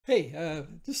Hey,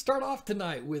 just start off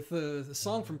tonight with the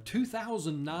song from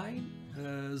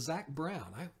 2009, Zach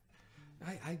Brown.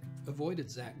 I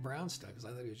avoided Zach Brown stuff because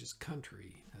I thought he was just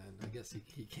country, and I guess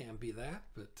he can be that.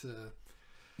 But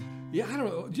yeah, I don't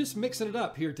know, just mixing it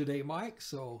up here today, Mike.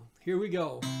 So here we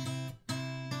go.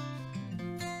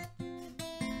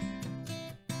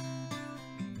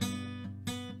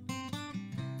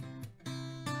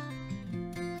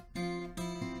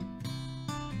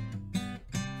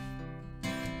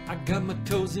 I got my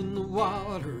toes in the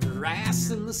water, ass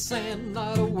in the sand,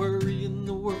 not a worry in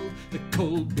the world. The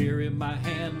cold beer in my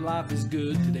hand, life is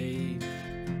good today.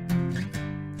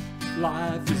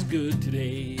 Life is good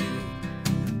today.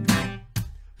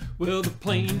 Well, the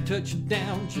plane touched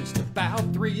down just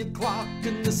about 3 o'clock,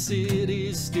 and the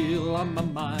city's still on my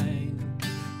mind.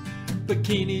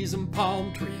 Bikinis and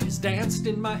palm trees danced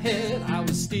in my head, I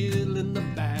was still in the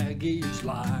baggage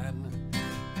line.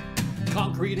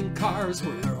 Concrete and cars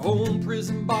were their own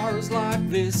prison bars, like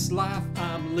this life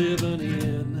I'm living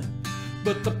in.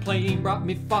 But the plane brought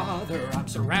me farther, I'm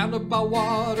surrounded by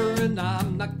water, and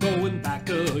I'm not going back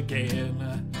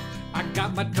again. I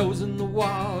got my toes in the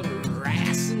water,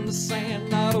 ass in the sand,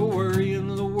 not a worry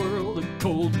in the world, a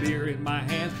cold beer in my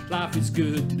hand. Life is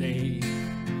good today.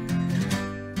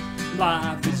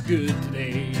 Life is good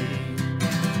today.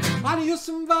 Adios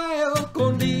and vaya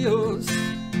con Dios.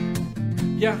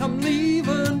 Yeah, I'm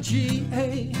leaving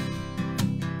GA.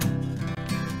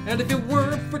 And if it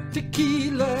weren't for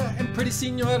tequila and pretty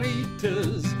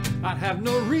senoritas, I'd have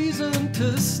no reason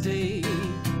to stay.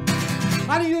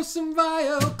 Adios and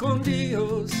vaya con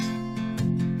Dios.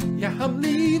 Yeah, I'm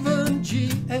leaving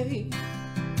GA.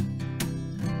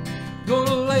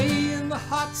 Gonna lay in the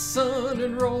hot sun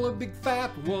and roll a big fat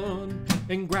one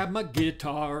and grab my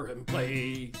guitar and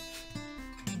play.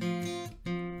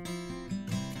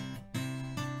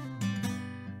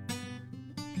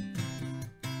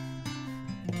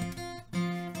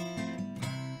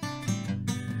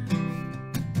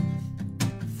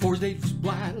 Four days was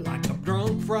blind like a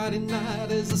drunk Friday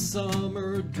night as the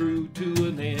summer drew to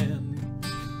an end.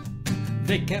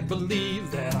 They can't believe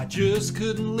that I just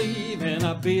couldn't leave, and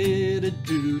I bid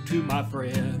adieu to my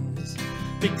friends.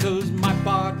 Because my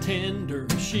bartender,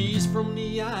 she's from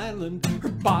the island, her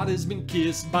body's been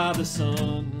kissed by the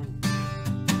sun.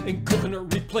 And cooking her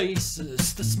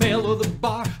replaces the smell of the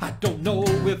bar, I don't know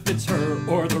if it's her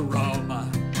or the rum.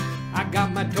 I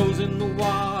got my toes in the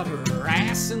water,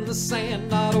 ass in the sand,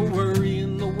 not a worry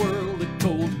in the world, a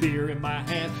cold beer in my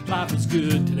hand. Life is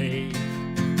good today.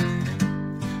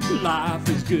 Life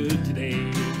is good today.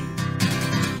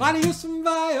 Adios and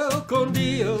vaya con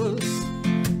Dios.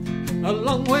 A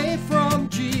long way from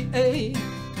GA.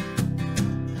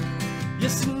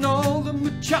 Yes, and all the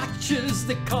muchachas,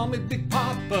 they call me Big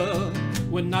Papa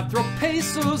when I throw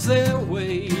pesos their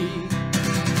way.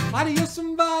 Adios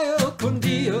and vaya con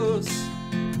Dios.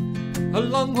 A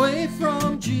long way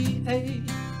from GA.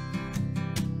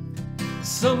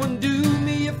 Someone do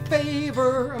me a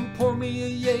favor and pour me a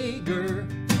Jaeger.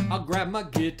 I'll grab my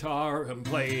guitar and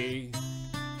play.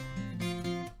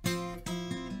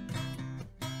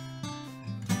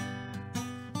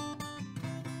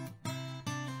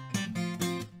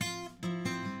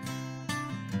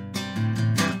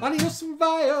 Adios and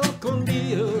vaya con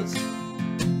Dios.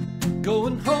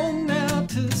 Going home now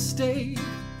to stay.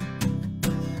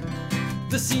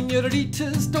 The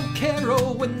senoritas don't care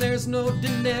when there's no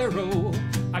dinero.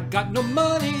 I got no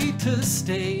money to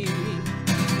stay.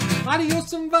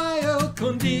 Adios and vaya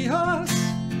con Dios.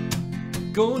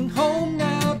 Going home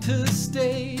now to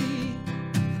stay.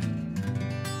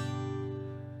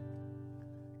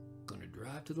 Gonna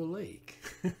drive to the lake.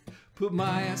 Put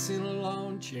my ass in a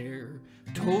lawn chair,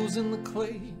 toes in the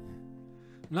clay.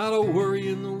 Not a worry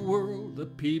in the world, the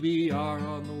PBR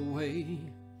on the way.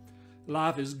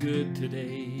 Life is good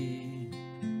today.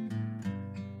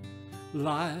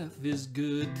 Life is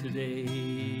good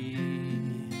today.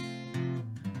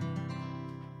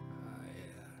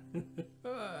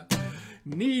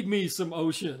 Need me some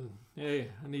ocean. Hey,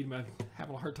 having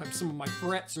a hard time. Some of my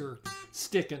frets are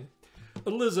sticking.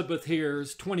 Elizabeth here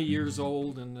is 20 years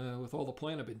old, and with all the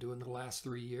playing I've been doing the last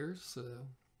 3 years,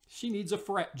 she needs a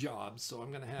fret job, so I'm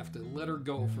going to have to let her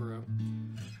go for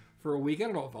a week. I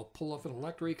don't know if I'll pull off an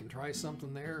electric and try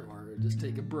something there, or just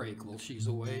take a break while she's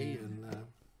away, and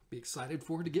be excited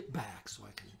for her to get back so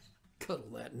I can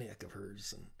cuddle that neck of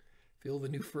hers and feel the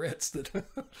new frets that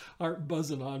aren't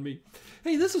buzzing on me.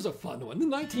 Hey, this is a fun one. The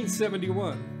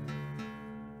 1971.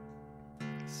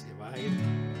 Let's see if I...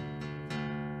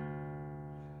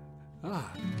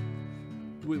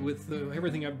 With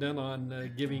everything I've done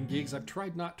on giving gigs, I've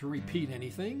tried not to repeat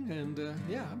anything, and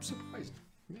yeah, I'm surprised.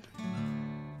 Yeah,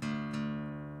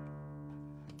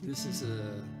 This is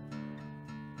a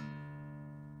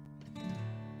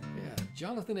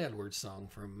Jonathan Edwards song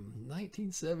from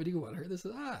 1971. I heard this.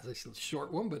 It's a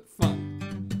short one, but fun.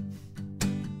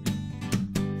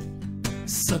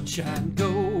 Sunshine, go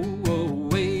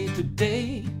away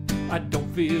today. I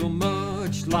don't feel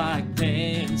much like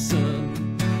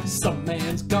dancing. Some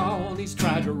man's gone, he's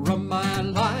tried to run my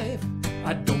life.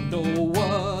 I don't know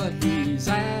what he's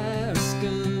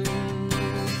asking.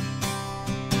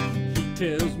 He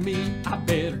tells me I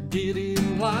better get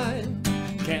in line.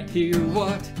 Can't hear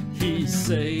what he's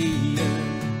saying.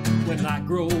 When I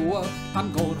grow up,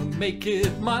 I'm gonna make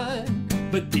it mine.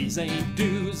 But these ain't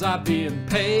dues I've been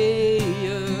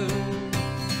paying.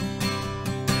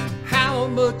 How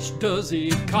much does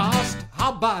it cost?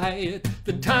 I'll buy it.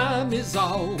 The time is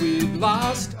all we've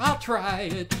lost. I'll try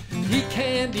it. He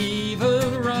can't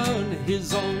even run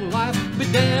his own life. Be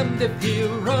damned if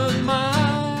he'll run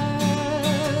mine.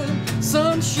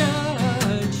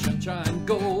 Sunshine, sunshine,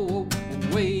 go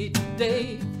away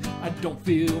today. I don't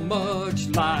feel much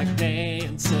like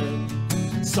dancing.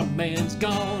 Some man's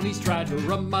gone, he's tried to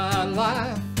run my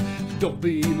life. Don't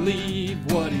believe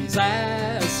what he's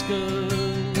asking.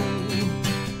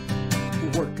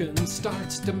 Working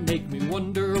starts to make me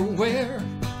wonder where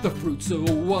the fruits of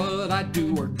what I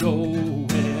do are going.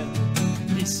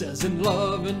 He says in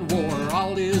love and war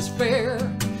all is fair.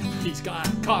 He's got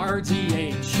cards he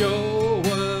ain't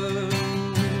showing.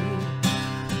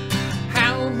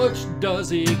 How much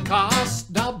does it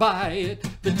cost? I'll buy it.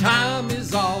 The time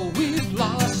is all we've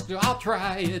lost. I'll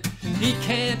try it. He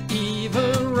can't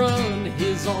even run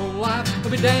his own life.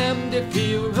 I'll be damned if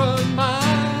he'll run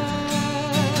mine.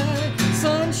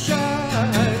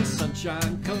 Sunshine,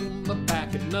 sunshine, come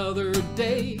back another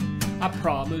day. I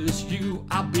promise you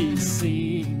I'll be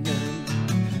singing.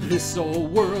 This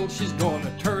old world, she's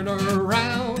gonna turn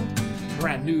around.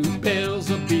 Brand new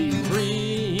bells will be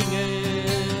ringing.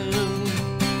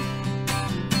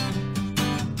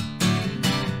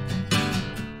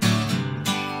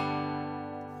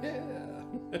 Yeah.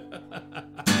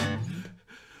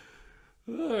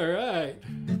 All right.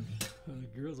 The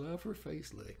girl's off her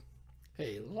face lick.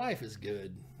 Hey, life is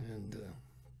good, and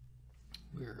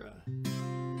we're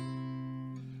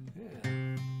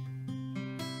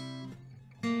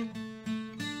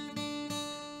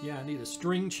yeah, I need a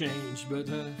string change, but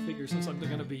I figure since I'm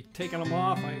going to be taking them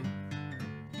off, I'm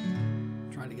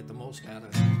trying to get the most out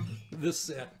of this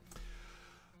set.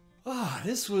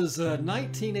 This was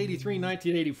 1983,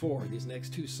 1984, these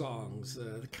next two songs.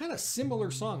 Kind of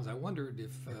similar songs. I wondered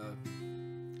if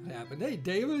it happened. Hey,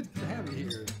 David, to have you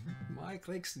here. Mike,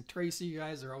 Lakes, and Tracy, you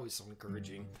guys are always so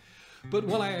encouraging. But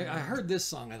when I heard this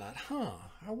song, I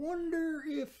thought, I wonder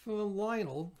if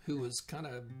Lionel, who was kind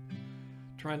of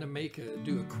trying to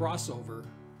do a crossover.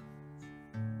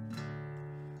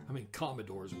 I mean,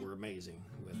 Commodores were amazing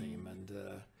with him, and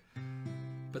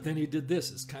but then he did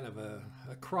this as kind of a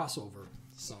crossover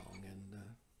song, and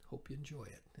hope you enjoy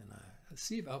it. And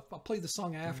see if I'll play the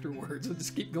song afterwards and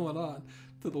just keep going on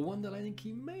to the one that I think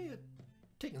he may have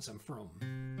taken some from.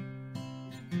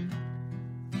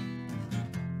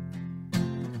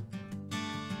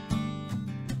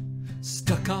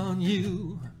 Stuck on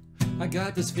you, I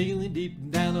got this feeling deep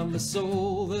down in my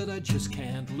soul that I just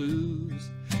can't lose.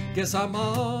 Guess I'm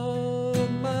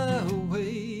on my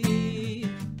way.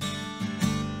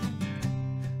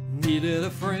 Needed a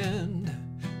friend,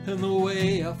 and the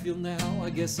way I feel now, I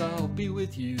guess I'll be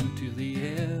with you to the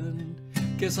end.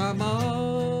 Guess I'm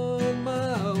on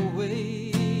my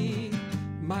way.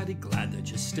 Mighty glad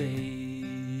that you stayed.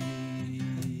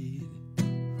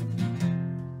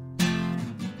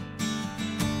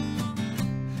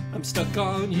 I'm stuck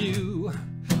on you,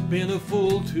 been a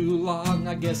fool too long.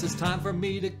 I guess it's time for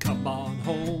me to come on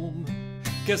home.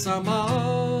 Guess I'm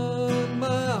on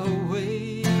my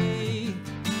way.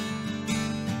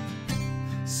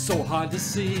 So hard to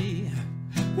see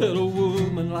that a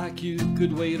woman like you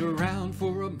could wait around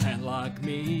for a man like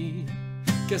me.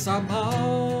 Guess I'm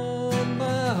on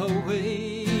my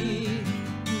way.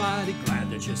 Mighty glad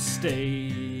that you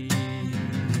stayed.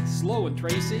 Slow and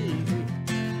Tracy.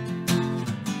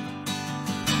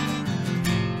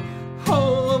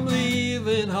 Oh, I'm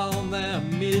leaving on that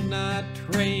midnight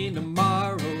train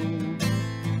tomorrow,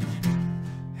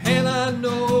 and I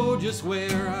know just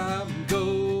where I'm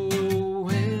going.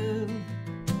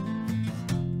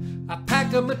 I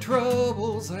packed up my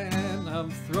troubles and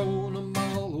I'm throwing them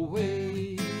all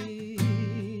away,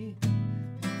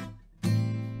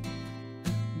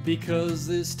 because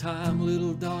this time,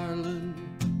 little darling,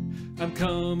 I'm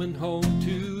coming home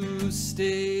to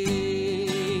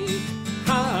stay.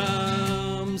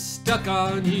 I'm stuck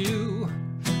on you,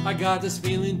 I got this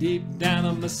feeling deep down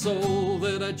in my soul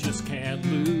that I just can't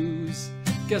lose.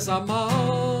 Guess I'm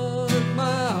on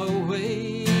my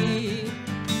way.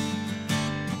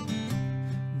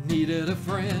 Needed a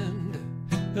friend,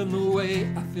 and the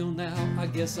way I feel now, I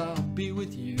guess I'll be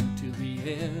with you to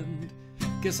the end.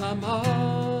 Guess I'm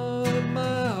on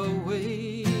my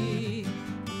way.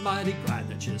 Mighty glad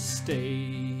that you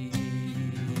stayed.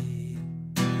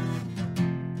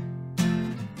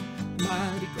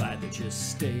 Mighty glad that you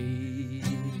stayed.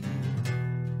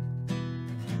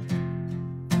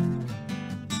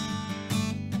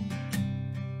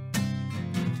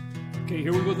 Okay,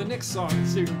 here we go. The next song.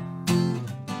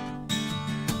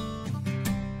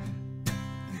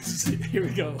 Here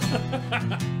we go.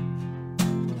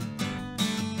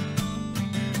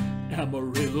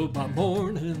 Amarillo by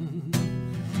morning,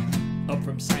 up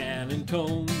from San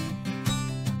Antonio.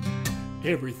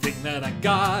 Everything that I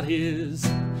got is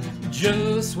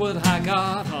just what I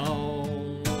got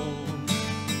on.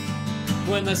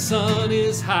 When the sun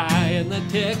is high in the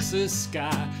Texas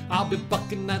sky, I'll be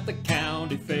bucking at the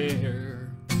county fair.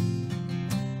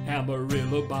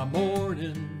 Amarillo by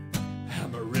morning,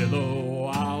 Amarillo,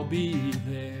 I'll be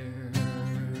there.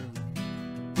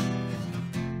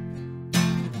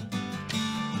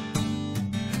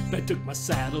 I took my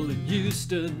saddle in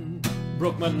Houston,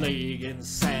 broke my leg in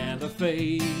Santa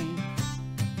Fe.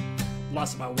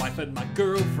 Lost my wife and my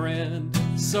girlfriend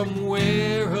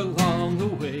somewhere along the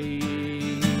way.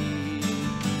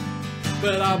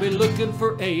 But I'll be looking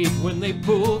for aid when they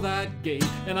pull that gate,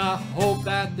 and I hope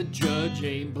that the judge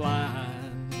ain't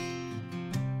blind.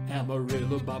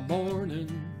 Amarillo by morning,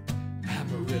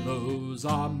 Amarillo's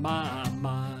on my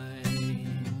mind.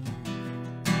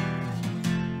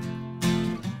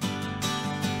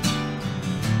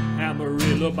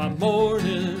 Amarillo by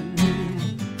morning,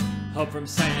 up from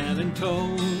San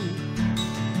Antonio.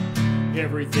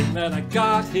 Everything that I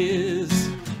got is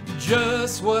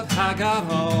just what I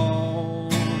got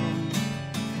on.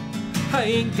 I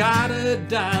ain't got a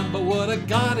dime, but what I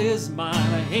got is mine.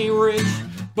 I ain't rich,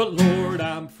 but Lord,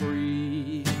 I'm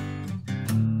free.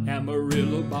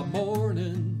 Amarillo by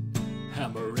morning,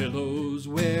 Amarillo's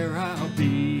where I'll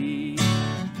be.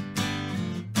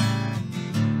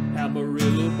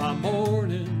 Amarillo by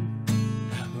morning,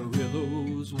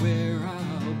 Amarillo's where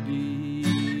I'll be.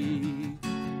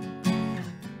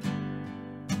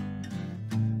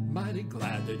 Mighty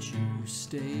glad that you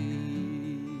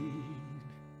stayed.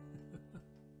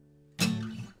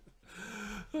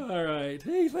 All right.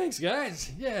 Hey, thanks,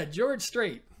 guys. Yeah, George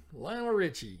Strait, Lionel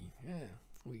Richie. Yeah,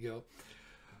 we go.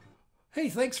 Hey,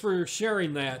 thanks for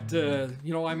sharing that.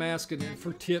 You know, I'm asking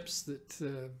for tips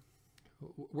that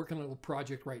working on a little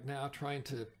project right now, trying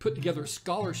to put together a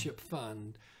scholarship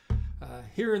fund.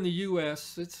 Here in the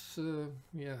U.S., it's,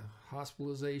 yeah,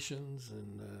 hospitalizations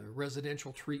and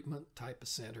residential treatment type of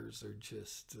centers are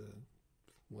just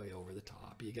way over the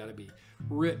top. You got to be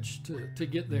rich to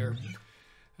get there,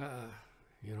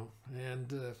 you know.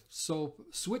 And so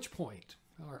Switchpoint,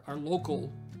 our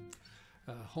local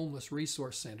homeless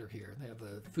resource center here. They have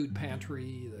the food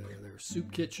pantry, their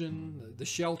soup kitchen, the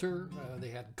shelter. They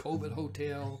had COVID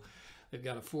hotel. They've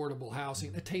got affordable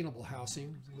housing, attainable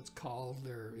housing, what's called.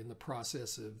 They're in the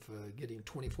process of getting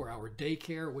 24-hour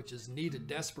daycare, which is needed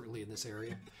desperately in this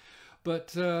area.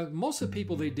 But most of the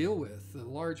people they deal with, a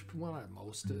large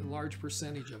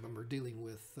percentage of them are dealing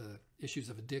with issues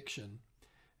of addiction.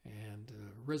 And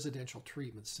residential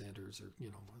treatment centers are,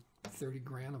 you know, 30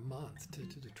 grand a month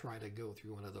to try to go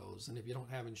through one of those. And if you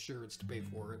don't have insurance to pay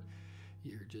for it,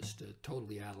 you're just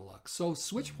totally out of luck. So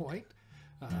Switchpoint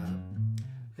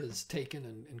has taken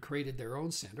and created their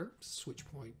own center,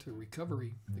 Switchpoint to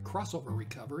Recovery, the Crossover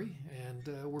Recovery, and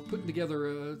we're putting together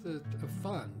a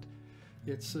fund.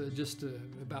 It's just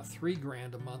about $3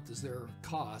 grand a month is their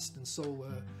cost, and so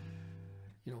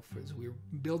you know, as we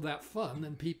build that fund,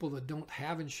 then people that don't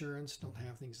have insurance, don't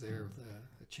have things there,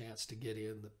 a chance to get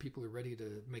in, the people are ready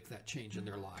to make that change in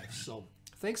their lives. So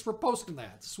thanks for posting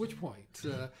that.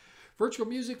 Switchpoint. Virtual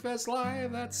Music Fest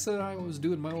Live, that's, I was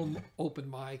doing my own open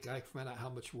mic. I found out how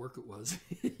much work it was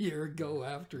a year ago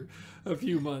after a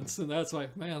few months. And that's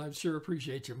like, man, I sure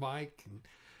appreciate you, Mike and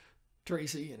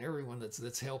Tracy and everyone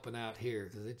that's helping out here,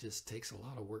 because it just takes a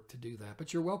lot of work to do that.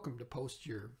 But you're welcome to post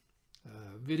your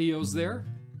videos there,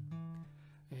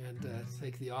 and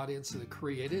thank the audience that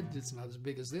created. It's not as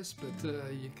big as this, but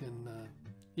you can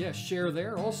yeah, share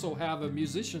there. Also have a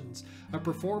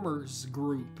performers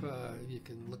group. You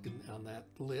can look on that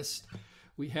list.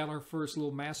 We had our first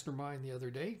little mastermind the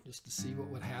other day just to see what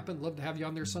would happen. Love to have you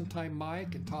on there sometime,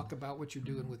 Mike, and talk about what you're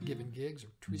doing with giving gigs, or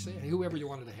Teresa, whoever you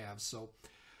wanted to have. So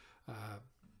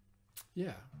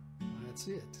yeah, that's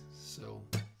it. So,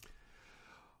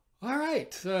 all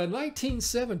right,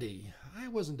 1970. I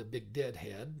wasn't a big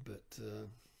Deadhead, but a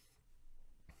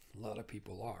lot of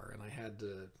people are. And I had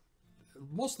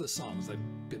most of the songs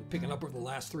I've been picking up over the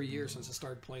last 3 years since I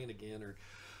started playing again are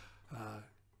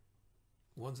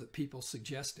ones that people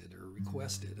suggested or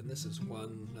requested. And this is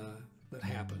one that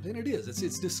happened. And it is.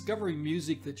 It's discovering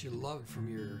music that you loved from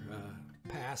your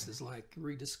past is like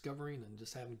rediscovering and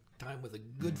just having time with a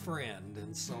good friend.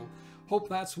 And so hope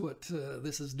that's what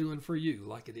this is doing for you,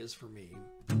 like it is for me.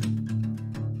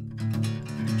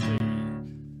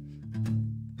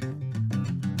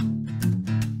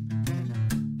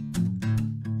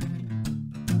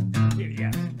 Here you go.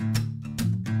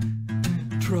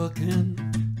 Truckin',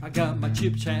 I got my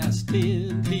chip chest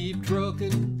in, keep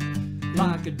truckin'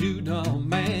 like a doodah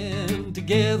man,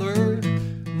 together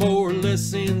more or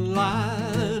less in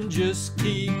line, just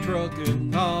keep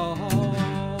trucking on.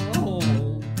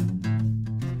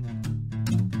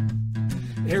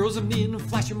 Arrows of neon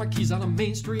flashing marquees on a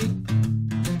main street,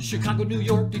 Chicago, New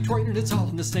York, Detroit, and it's all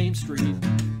in the same street.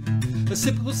 A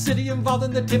typical city involved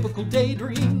in the typical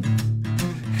daydream,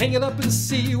 hang it up and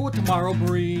see what tomorrow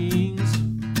brings.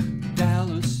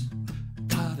 Dallas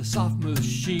got a soft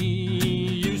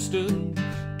machine, Houston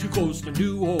too close to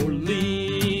New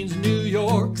Orleans, New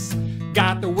York's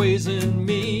got their ways and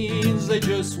means, they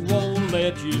just won't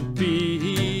let you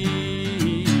be.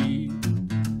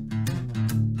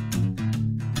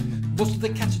 Most of the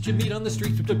cats that you meet on the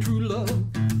streets with their true love,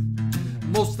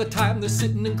 most of the time they're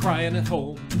sitting and crying at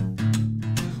home.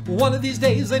 One of these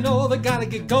days they know they gotta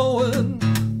get going,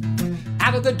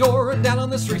 out of the door and down on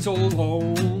the streets all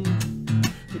alone.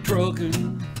 The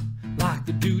truckin', like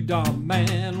the doodah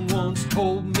man once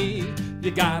told me,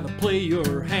 you gotta play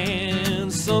your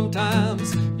hand.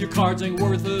 Sometimes your cards ain't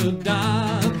worth a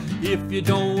dime if you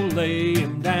don't lay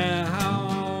them down.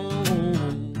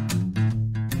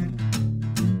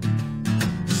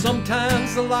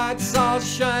 Sometimes the lights are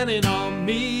shining on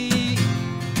me,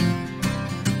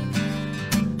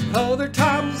 other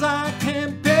times I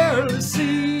can barely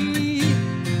see.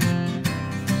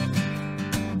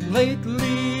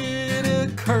 Lately it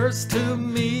occurs to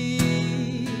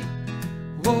me,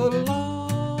 what a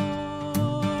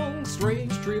long,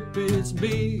 strange trip it's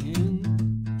been.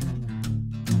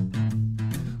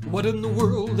 What in the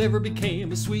world ever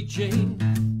became of Sweet Jane?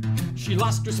 She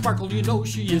lost her sparkle, you know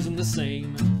she isn't the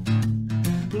same.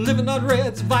 Living on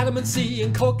Reds, vitamin C,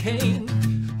 and cocaine,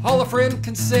 all a friend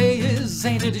can say is,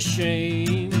 ain't it a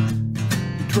shame?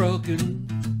 Truckin'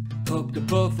 up to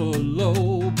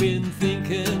Buffalo, been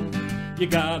thinking you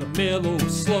gotta mellow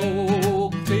slow,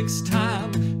 fix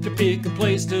time to pick a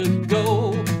place to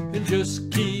go, and just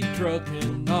keep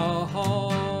trucking on.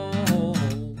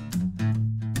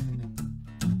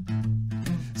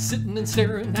 Sitting and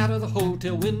staring out of the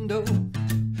hotel window,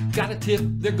 got a tip,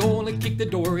 they're gonna kick the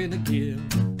door in again.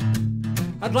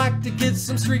 I'd like to get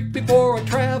some street before I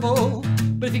travel,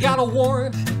 but if you got a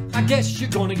warrant, I guess you're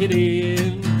gonna get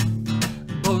in.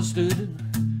 Busted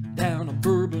down a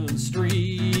Bourbon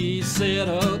Street, set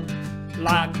up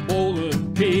like a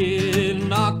bowling pin,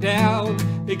 knocked out,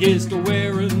 it gets to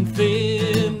wearing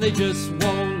thin, they just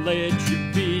won't let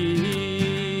you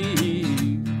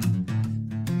be.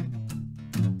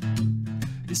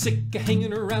 You're sick of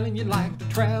hanging around and you like to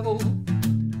travel,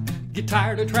 get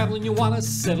tired of traveling, you want to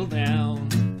settle down.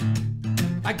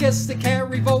 I guess they can't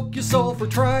revoke your soul for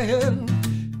trying.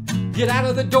 Get out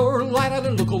of the door, light out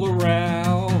and look all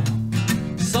around.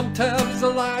 Sometimes the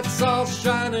lights are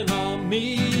shining on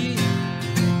me,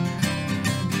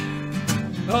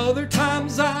 other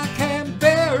times I can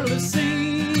barely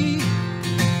see.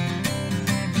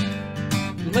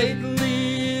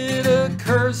 Lately it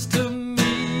occurs to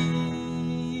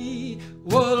me,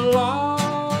 what a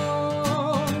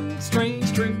long,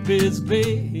 strange trip it's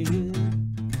been.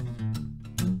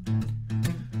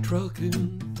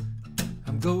 Truckin',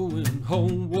 I'm going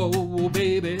home, whoa,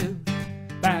 baby,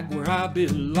 back where I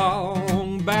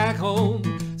belong, back home.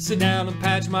 Sit down and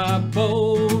patch my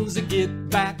bones and get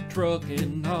back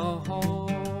trucking on.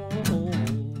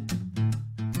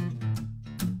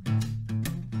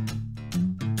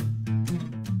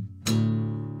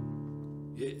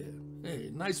 Yeah, hey,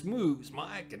 nice moves,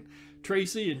 Mike and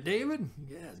Tracy and David.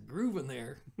 Yeah, it's grooving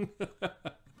there.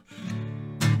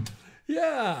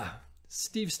 Yeah.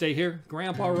 Steve, stay here.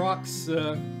 Grandpa rocks.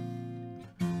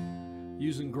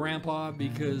 Using Grandpa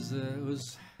because it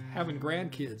was having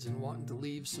grandkids and wanting to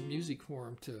leave some music for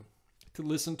him to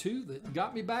listen to that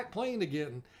got me back playing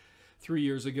again 3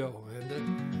 years ago,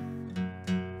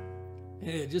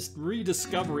 and just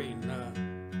rediscovering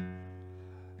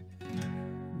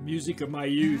music of my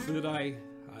youth that I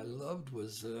I loved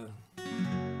was,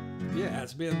 yeah,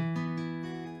 it's been,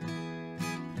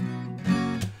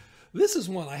 this is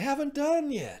one I haven't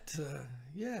done yet.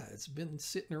 Yeah, it's been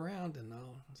sitting around, and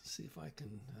I'll see if I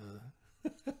can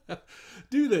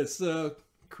do this.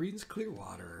 Creedence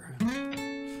Clearwater.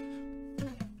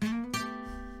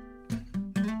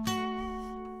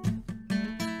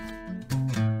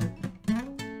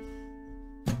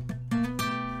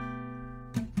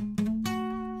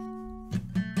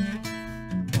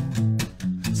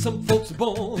 Some folks are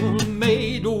born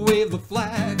made to wave the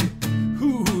flag.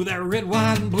 Ooh, that red,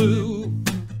 white, and blue.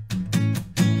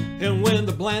 And when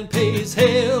the blind pays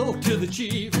hell to the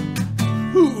chief,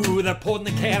 ooh, they're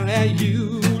pointing the cannon at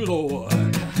you, Lord.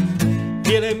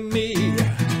 It ain't me,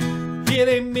 it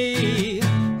ain't me.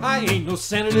 I ain't no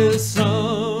senator's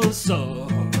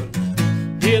son.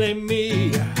 It ain't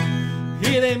me,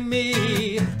 it ain't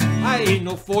me. I ain't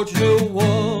no fortunate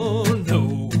one,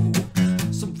 no.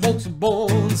 Some folks are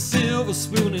born silver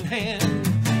spoon in hand.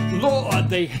 Lord,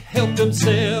 they help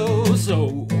themselves,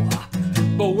 oh.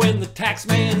 But when the tax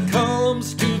man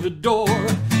comes to the door,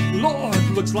 Lord,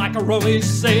 looks like a rummage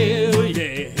sale,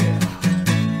 yeah.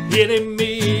 It ain't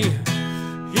me,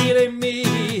 it ain't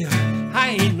me.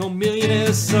 I ain't no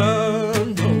millionaire's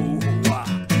son, no.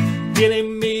 It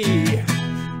ain't me,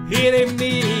 it ain't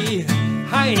me.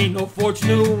 I ain't no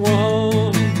fortunate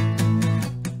one.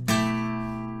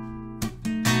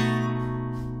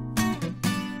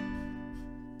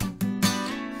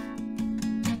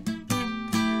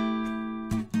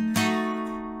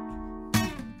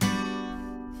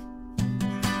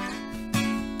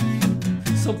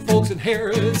 Some folks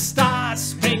inherit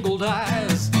star-spangled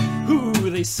eyes. Ooh,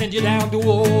 they send you down to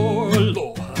war,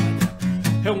 Lord.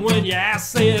 And when you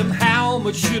ask them how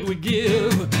much should we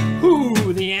give,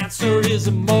 ooh, the answer is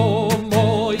more,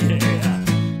 yeah.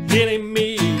 It ain't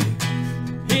me,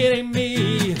 it ain't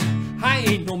me. I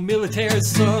ain't no military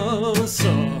son.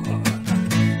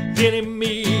 It ain't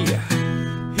me,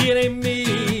 it ain't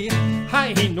me.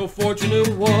 I ain't no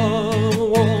fortunate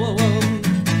one.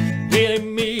 It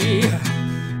ain't me,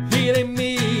 it ain't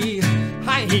me.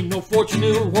 I ain't no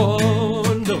fortunate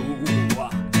one, no.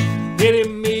 It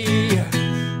ain't me,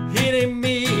 it ain't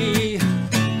me.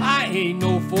 I ain't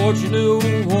no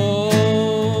fortunate one.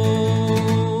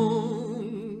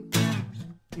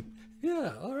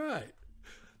 Yeah, all right.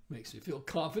 Makes me feel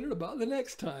confident about the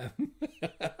next time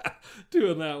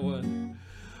doing that one.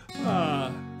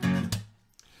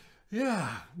 Yeah,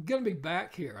 I'm gonna be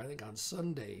back here, I think, on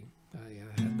Sunday. I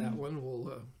had that one.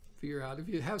 We'll figure out if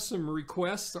you have some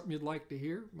requests, something you'd like to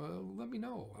hear, let me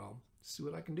know. I'll see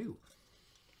what I can do.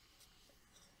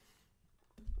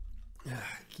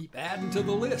 Keep adding to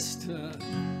the list.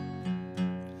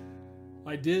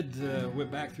 I did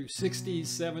went back through 60s,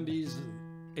 70s,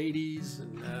 and 80s,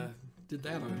 and did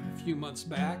that a few months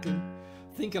back, and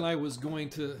thinking I was going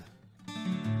to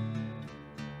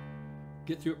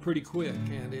get through it pretty quick,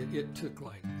 and it took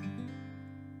like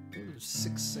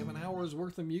 6-7 hours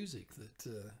worth of music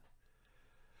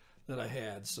that I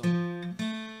had, so,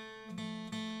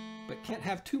 but can't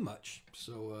have too much,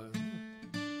 so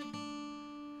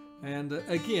and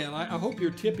again, I hope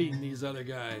you're tipping these other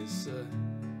guys,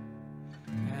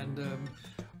 and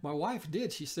my wife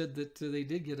did. She said that they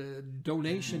did get a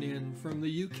donation in from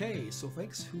the UK, so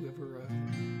thanks whoever.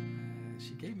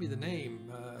 She gave me the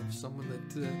name of someone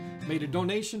that made a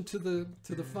donation to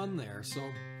the fund there. So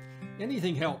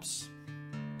anything helps.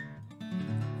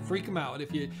 Freak them out.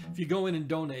 If you go in and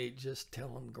donate, just tell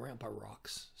them Grandpa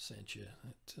Rocks sent you.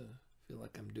 I feel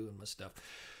like I'm doing my stuff.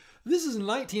 This is a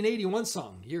 1981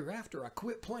 song. Year after I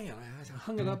quit playing, I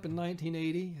hung it up in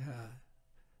 1980.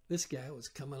 This guy was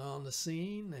coming on the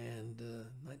scene, and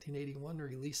 1981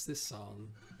 released this song.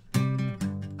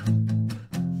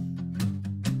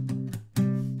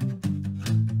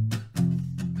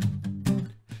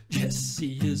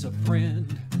 Jessie is a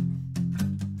friend.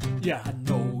 Yeah, I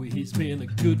know he's been a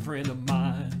good friend of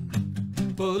mine.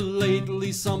 But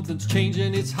lately something's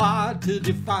changing, it's hard to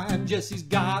define. Jessie's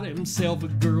got himself a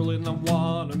girl and I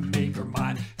wanna make her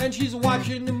mine. And she's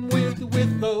watching him with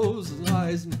those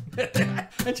eyes.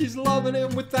 And she's loving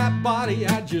him with that body,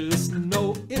 I just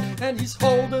know it. And he's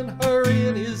holding her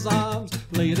in his arms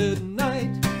late at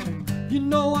night. You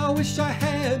know, I wish I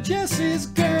had Jessie's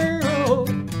girl.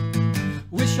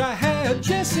 Wish I had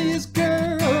Jessie's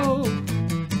girl.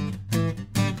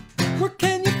 Where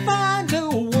can you find a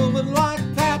woman like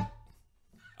that?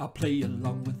 I'll play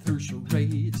along with her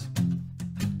charades.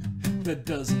 There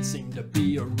doesn't seem to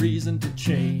be a reason to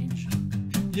change.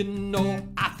 You know,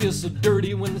 I feel so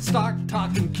dirty when they start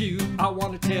talking cute. I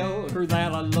want to tell her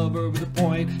that I love her, but the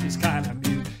point is kind of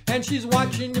mute. And she's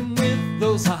watching him with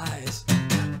those eyes,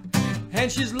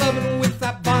 and she's loving him with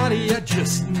that body, I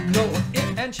just know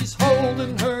it. And she's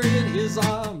holding her in his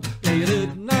arms late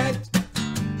at night.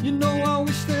 You know, I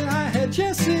wish that I had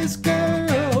Jessie's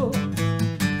girl.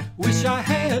 Wish I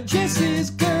had Jessie's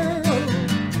girl.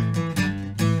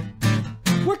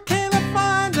 Where can I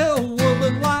find a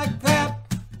woman like that?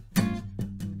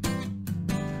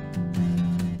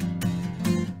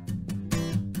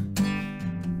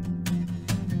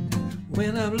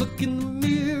 When I look in the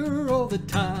mirror all the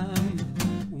time,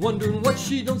 wondering what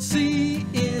she don't see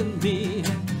in me.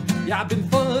 Yeah, I've been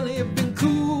funny, I've been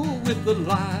cool with the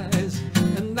lies,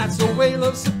 and that's the way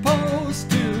love's supposed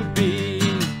to be.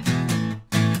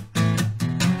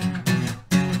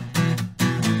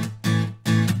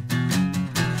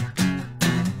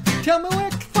 Tell me where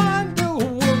to find a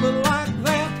woman like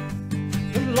that,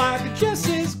 like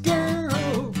Jessie's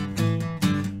girl.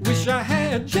 Wish I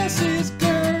had Jessie's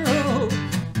girl,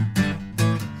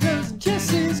 'cause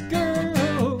Jessie's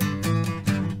girl.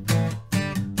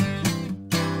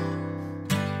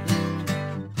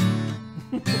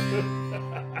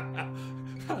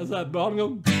 How's that,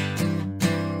 Bongo?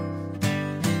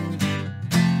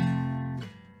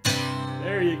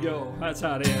 There you go. That's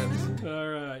how it ends. All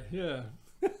right, yeah.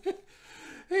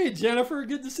 Hey, Jennifer,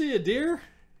 good to see you, dear.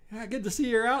 Yeah, good to see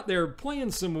you're out there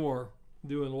playing some more,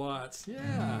 doing lots.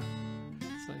 Yeah,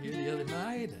 saw you the other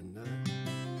night, and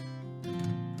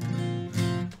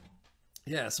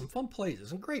yeah, some fun places,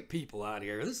 some great people out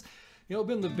here. This, you know,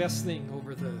 been the best thing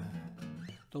over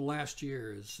the last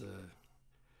year is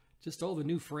just all the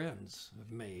new friends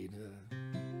I've made.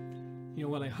 You know,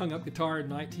 when I hung up guitar in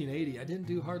 1980, I didn't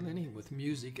do hardly anything with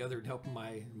music other than helping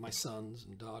my sons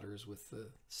and daughters with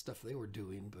the stuff they were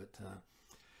doing. But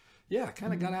yeah, I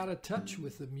kind of got out of touch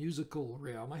with the musical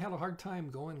realm. I had a hard time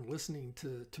going and listening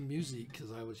to music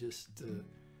because I was just,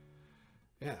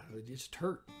 yeah, it just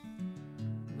hurt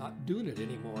not doing it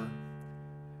anymore.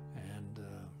 And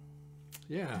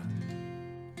yeah.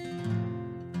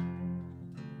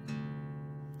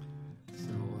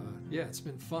 Yeah, it's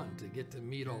been fun to get to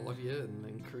meet all of you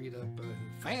and create up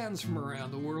fans from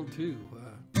around the world too.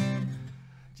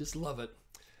 Just love it.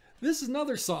 This is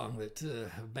another song that a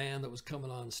band that was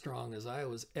coming on strong as I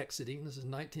was exiting. This is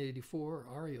 1984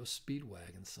 REO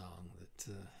Speedwagon song. That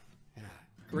yeah,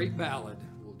 great ballad.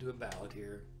 We'll do a ballad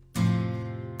here.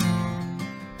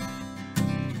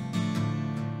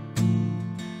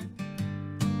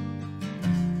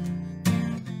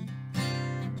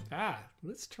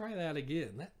 Let's try that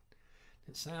again. That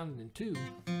it sounded in two.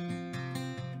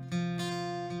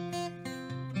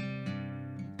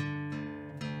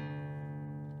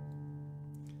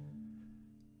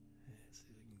 Let's see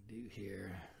what we can do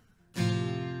here.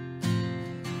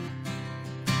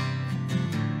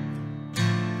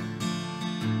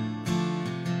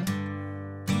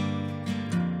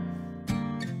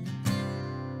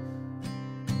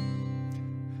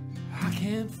 I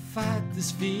can't fight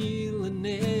this feeling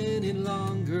any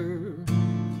longer,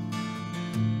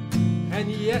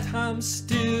 and yet I'm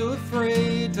still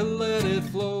afraid to let it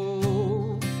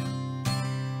flow.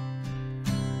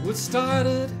 What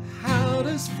started out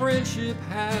as friendship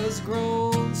has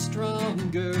grown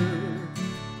stronger.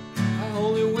 I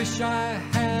only wish I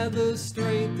had the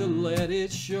strength to let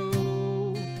it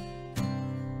show.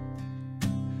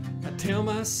 I tell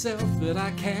myself that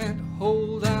I can't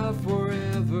hold out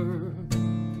forever.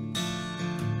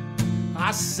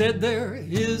 I said there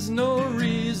is no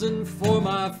reason for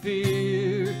my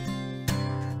fear,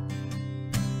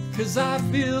 'cause I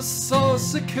feel so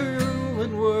secure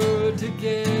when we're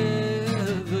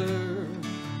together.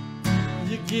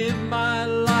 You give my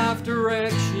life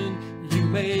direction, you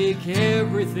make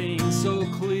everything so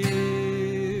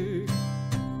clear.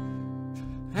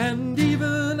 And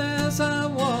even as I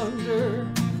wander,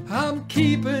 I'm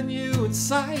keeping you in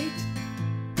sight.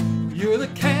 You're the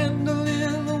candle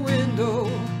in the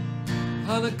window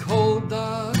on a cold,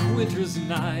 dark winter's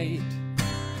night.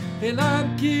 And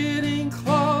I'm getting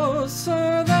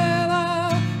closer than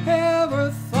I ever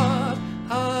thought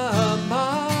I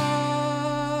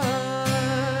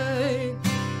might.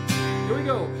 Here we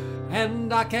go.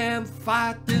 And I can't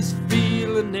fight this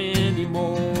feeling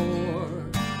anymore.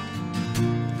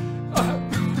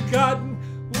 I've forgotten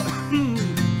what I'm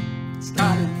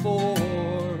starting for.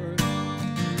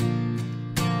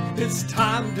 It's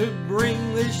time to bring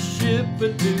this ship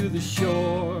into the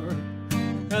shore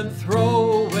and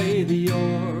throw away the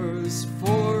oars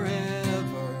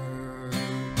forever.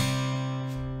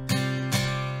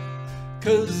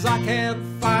 'cause I can't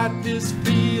fight this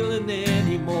feeling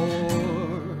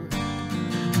anymore.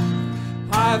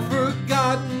 I've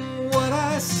forgotten what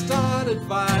I started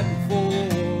fighting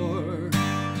for,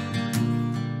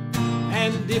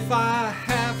 and if I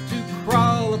have to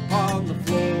crawl upon the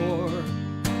floor,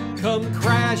 come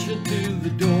crashing to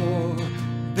the door,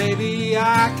 baby,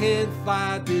 I can't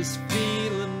fight this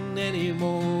feeling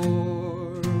anymore.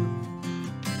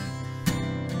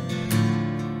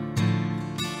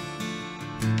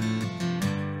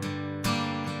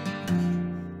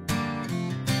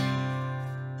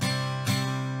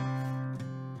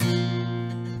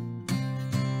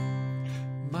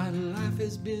 My life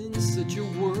has been such a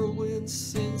whirlwind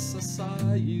since I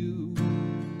saw you.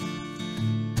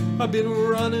 I've been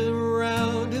running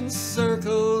around in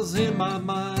circles in my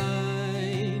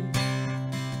mind,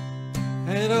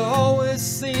 and it always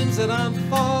seems that I'm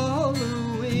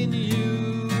following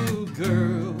you,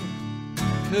 girl,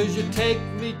 'cause you take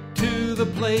me to the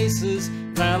places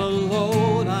that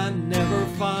alone I never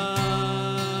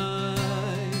find.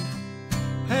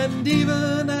 And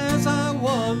even as I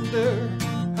wander,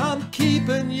 I'm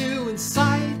keeping you in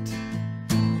sight.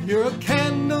 You're a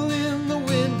candle in the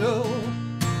window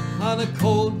on a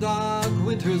cold, dark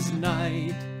winter's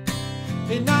night,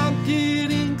 and I'm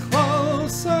getting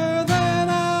closer than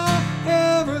I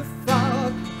ever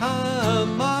thought I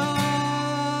might.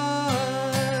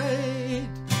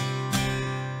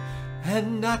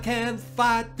 And I can't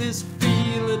fight this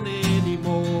feeling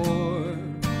anymore.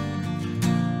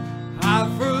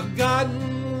 I've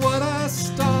forgotten what I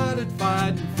started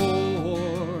fighting for.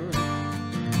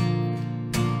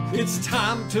 It's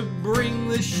time to bring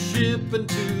the ship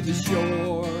into the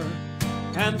shore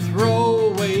and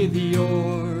throw away the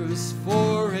oars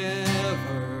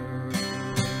forever.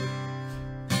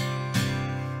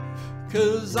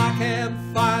 'Cause I can't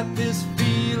fight this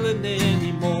feeling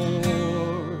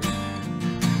anymore.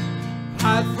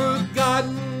 I've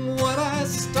forgotten what I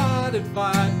started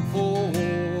fighting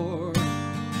for,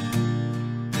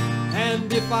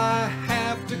 and if I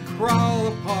have to crawl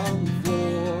upon the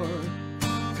floor,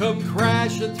 come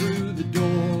crashing through the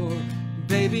door,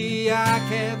 baby, I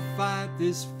can't fight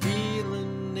this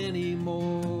feeling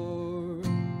anymore.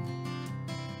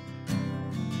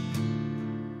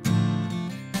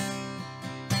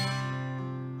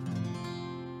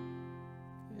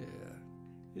 Yeah,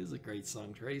 it's a great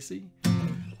song, Tracy.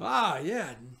 Ah,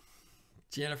 yeah,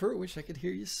 Jennifer, wish I could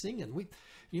hear you singing.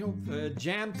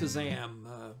 Jam Kazam.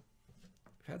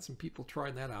 I've had some people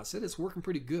trying that out. Said it's working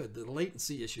pretty good. The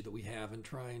latency issue that we have in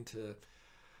trying to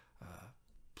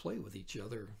play with each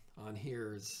other on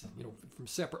here is, from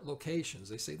separate locations.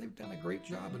 They say they've done a great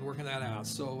job in working that out.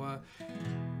 So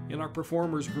in our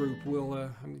performers group, I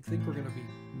think we're going to be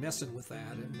messing with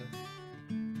that and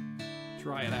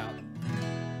try it out.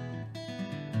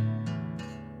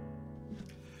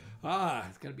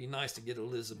 It's going to be nice to get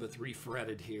Elizabeth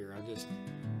refretted here.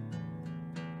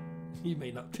 You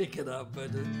may not pick it up, but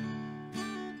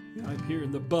I'm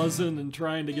hearing the buzzing and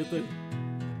trying to get the...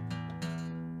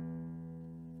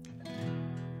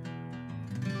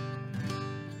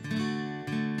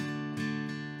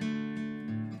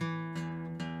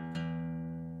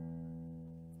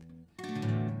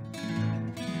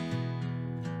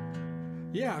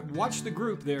 Yeah, watch the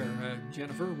group there,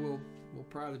 Jennifer. We'll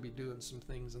probably be doing some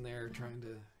things in there, trying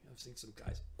to... I've seen some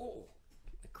guys... Oh!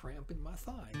 A cramp in my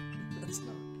thigh. That's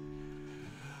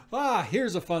not...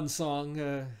 here's a fun song.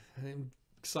 I'm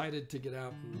excited to get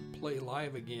out and play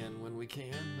live again when we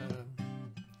can.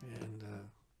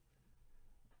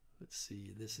 Let's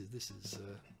see. This is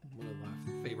one of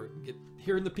my favorite.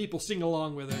 Hearing the people sing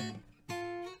along with it.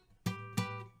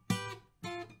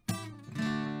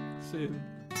 So,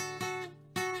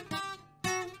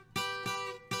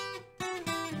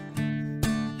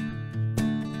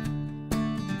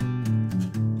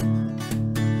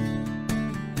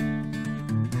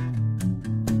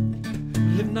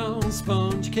 on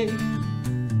sponge cake,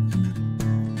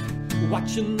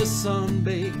 watching the sun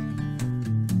bake,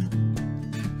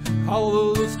 all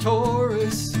those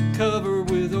tourists covered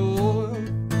with oil,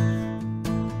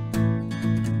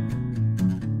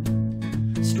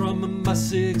 strumming my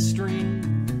six string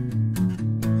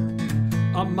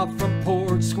on my front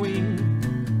porch swing,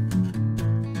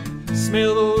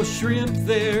 smell those shrimp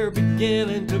there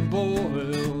beginning to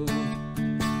boil.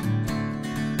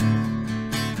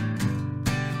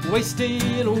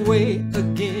 Wasting away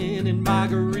again in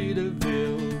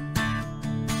Margaritaville,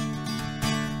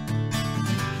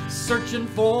 searching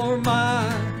for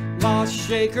my lost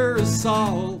shaker of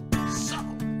salt.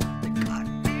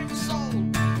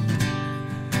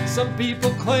 Some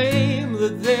people claim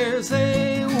that there's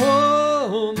a woman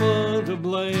woman to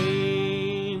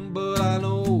blame, but I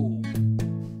know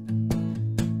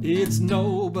it's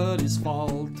nobody's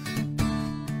fault.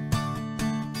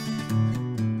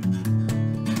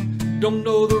 Don't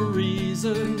know the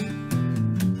reason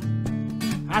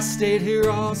I stayed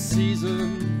here all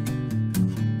season.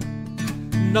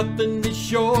 Nothing is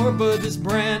sure but this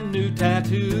brand new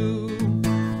tattoo.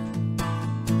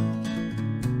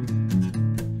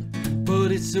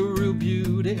 But it's a real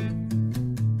beauty,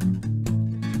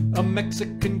 a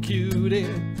Mexican cutie.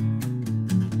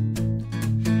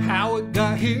 How it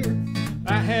got here,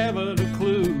 I haven't a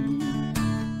clue.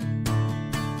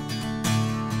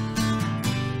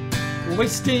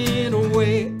 Wasting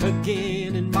away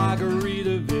again in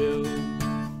Margaritaville,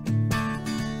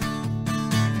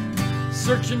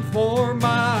 searching for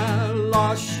my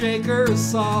lost shaker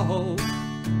salt.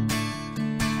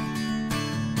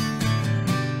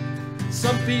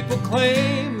 Some people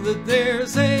claim that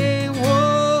there's a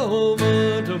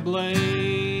woman to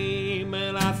blame,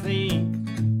 and I think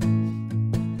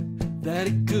that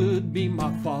it could be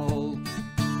my fault.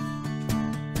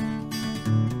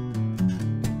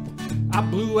 I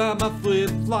blew out my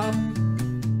flip-flop,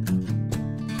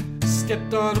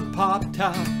 stepped on a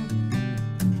pop-top,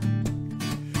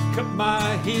 cut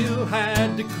my heel,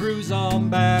 had to cruise on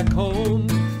back home.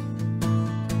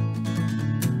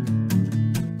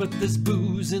 But there's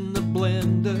booze in the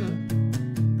blender,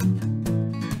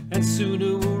 and soon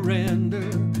it will render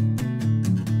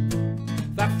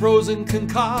that frozen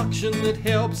concoction that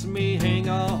helps me hang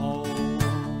on.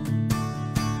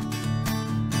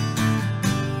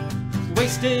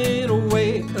 Wasting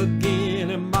away again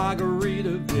in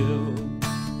Margaritaville,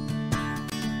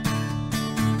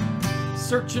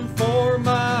 searching for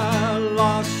my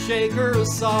lost shaker of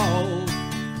salt.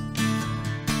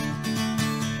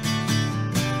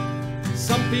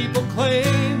 Some people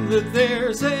claim that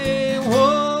there's a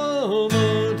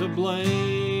woman to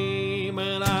blame,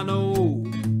 and I know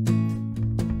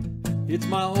it's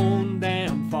my own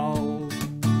damn fault.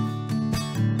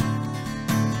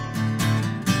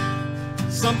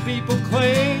 Some people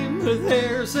claim that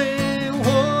there's a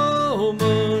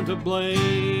woman to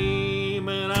blame,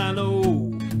 and I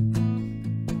know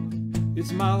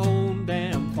it's my own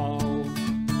damn fault.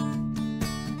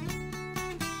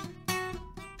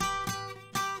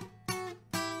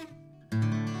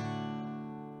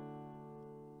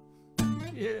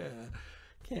 Yeah,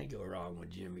 can't go wrong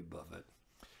with Jimmy Buffett.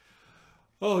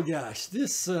 Oh gosh,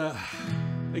 this,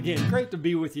 again, great to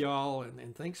be with y'all,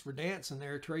 and thanks for dancing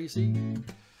there, Tracy.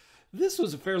 This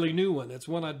was a fairly new one. It's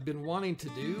one I'd been wanting to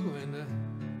do, and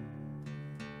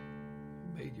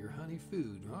made your honey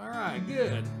food. All right,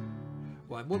 good.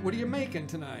 What are you making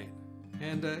tonight?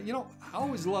 And, you know, I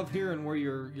always love hearing where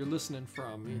you're listening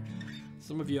from.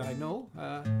 Some of you I know,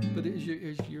 but as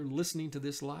you're listening to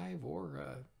this live or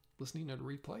listening at a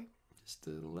replay, just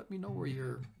let me know where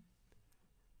you're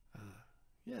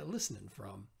listening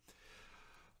from.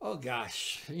 Oh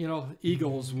gosh, you know,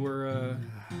 Eagles were a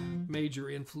major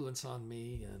influence on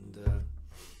me, and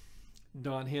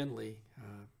Don Henley,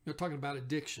 you're talking about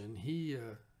addiction. He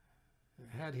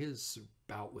had his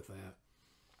bout with that.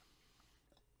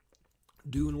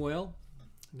 Doing well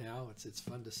now. It's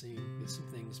fun to see some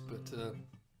things, but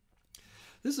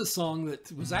this is a song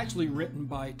that was actually written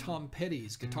by Tom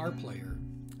Petty's guitar player,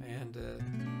 and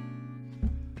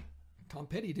Tom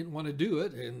Petty didn't want to do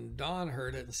it, and Don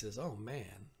heard it and says, "Oh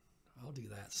man, I'll do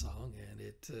that song." And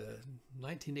it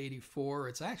 1984,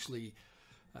 it's actually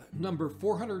number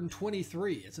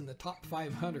 423. It's in the top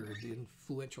 500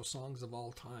 influential songs of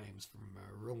all times from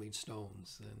Rolling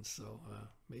Stones. And so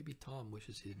maybe Tom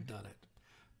wishes he had done it,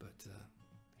 but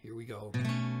here we go.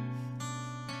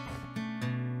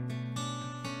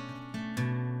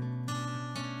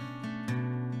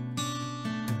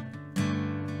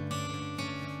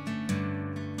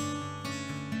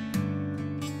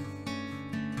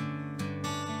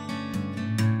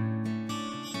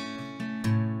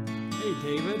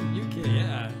 David, you can,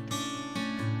 yeah.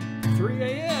 3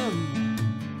 a.m.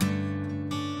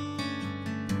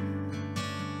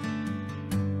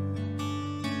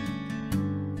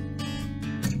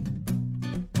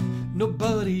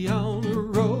 Nobody on the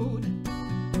road,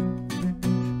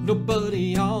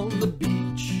 nobody on the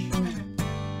beach.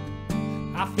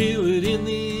 I feel it in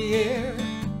the air,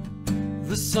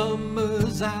 the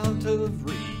summer's out of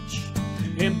reach.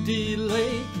 Empty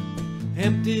lake,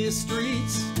 empty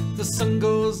streets, the sun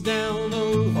goes down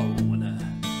alone.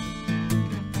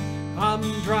 I'm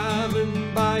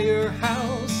driving by your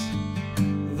house,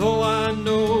 though I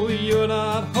know you're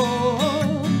not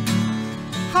home.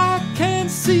 I can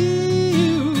see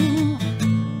you,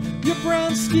 your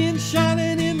brown skin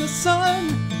shining in the sun.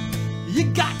 You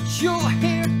got your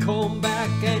hair combed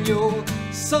back and your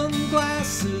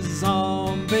sunglasses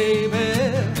on,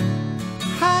 baby.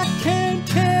 I can't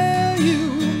tell you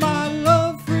my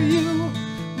love for you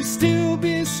will still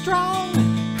be strong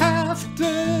after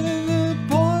the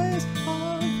boys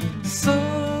of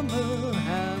summer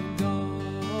have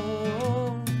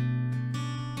gone.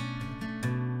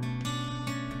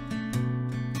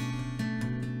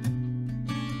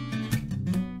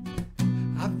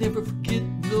 I've never forget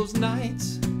those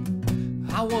nights.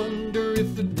 I wonder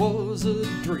if it was a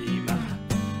dream. I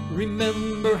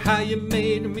remember how you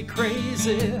made me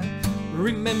crazy.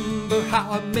 Remember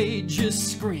how I made you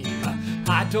scream.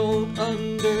 I don't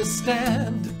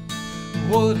understand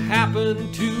what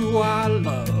happened to our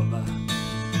love,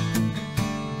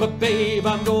 but babe,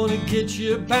 I'm gonna get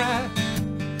you back.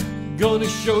 Gonna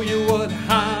show you what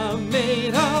I'm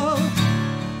made of.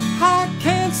 I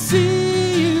can't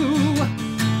see you,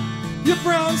 your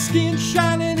brown skin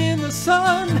shining in the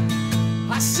sun.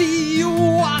 I see you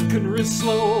walking real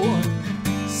slow,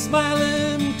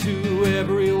 smiling to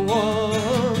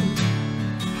everyone.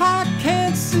 I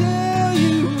can't tell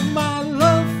you my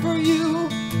love for you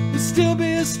will still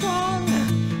be strong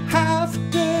after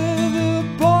the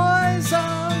boys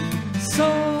of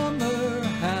summer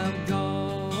have gone.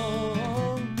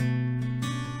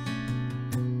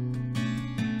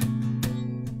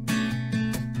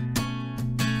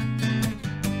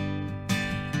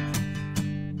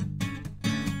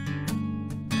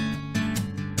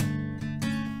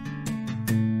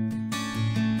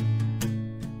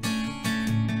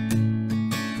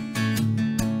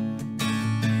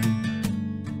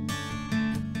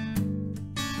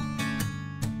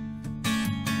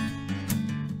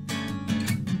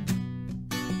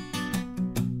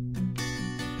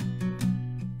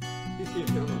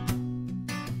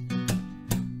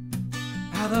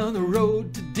 Out on the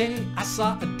road today, I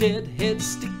saw a deadhead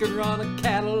sticker on a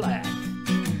Cadillac.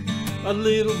 A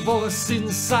little voice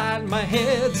inside my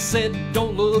head said,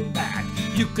 don't look back,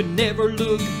 you can never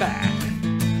look back.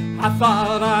 I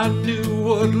thought I knew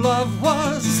what love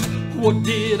was, what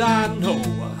did I know?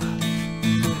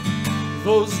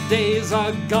 Those days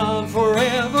are gone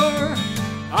forever,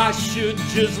 I should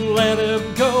just let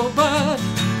them go, but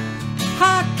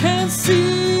I can't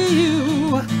see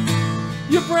you,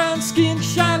 your brown skin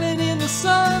shining in the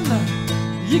sun.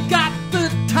 You got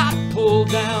the top pulled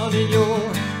down and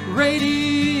your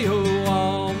radio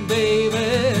on,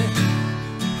 baby.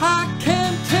 I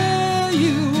can't tell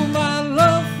you my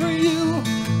love for you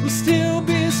will still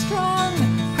be strong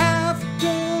after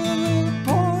the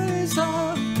boys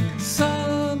of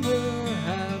summer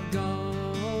have gone.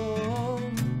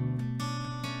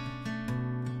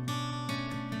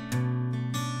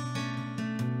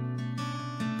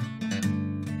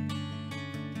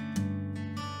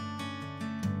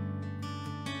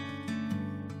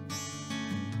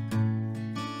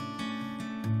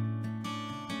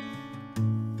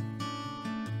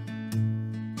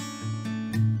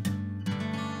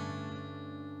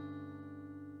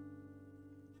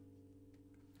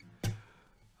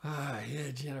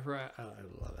 Yeah, Jennifer, I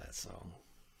love that song.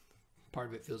 Part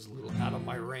of it feels a little out of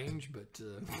my range, but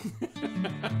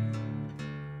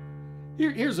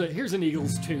here's an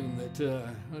Eagles tune that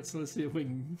let's see if we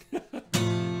can.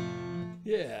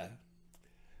 Yeah,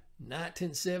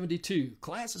 1972,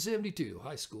 class of '72,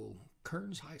 high school,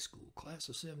 Kearns High School, class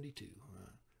of '72.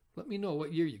 Let me know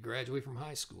what year you graduate from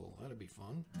high school. That'd be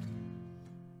fun.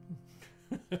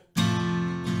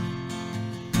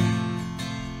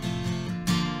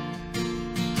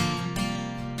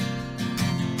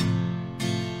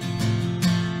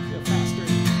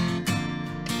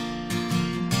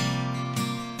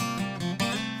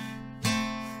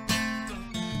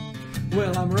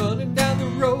 Well, I'm running down the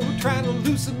road trying to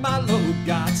loosen my load.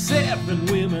 Got 7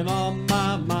 women on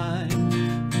my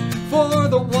mind. For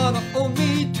the one who owned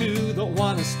me 2, the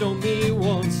one who stoned me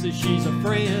once, says she's a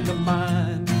friend of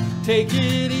mine. Take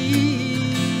it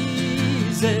easy,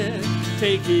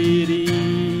 take it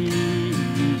easy.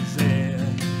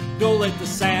 Don't let the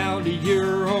sound of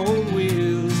your own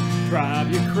wheels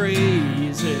drive you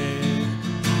crazy.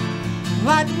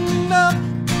 Lighten up,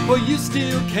 well you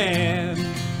still can.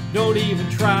 Don't even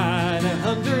try to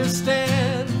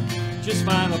understand. Just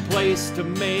find a place to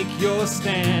make your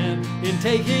stand and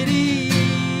take it easy.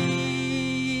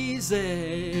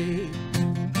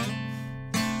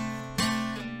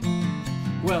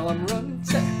 Well, I'm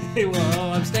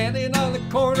standing on the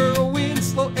corner of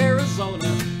Winslow, Arizona.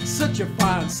 Such a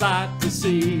fine sight to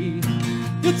see.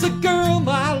 It's a girl,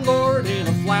 my lord, in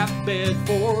a flatbed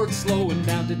Ford, slowing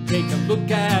down to take a look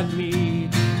at me.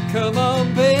 Come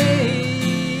on,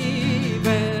 baby,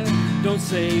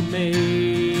 say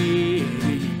maybe.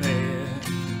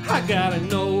 I gotta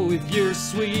know if your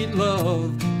sweet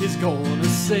love is gonna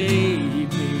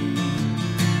save me.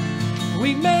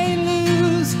 We may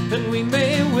lose and we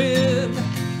may win,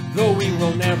 though we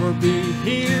will never be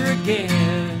here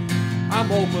again. I'm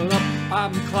open up,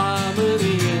 I'm climbing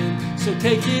in, so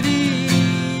take it easy.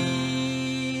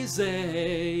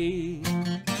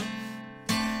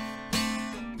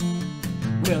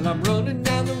 Well, I'm running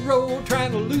down the road,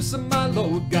 trying to loosen my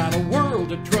load. Got a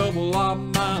world of trouble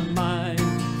on my mind.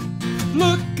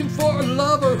 Looking for a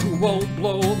lover who won't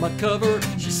blow my cover.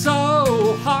 She's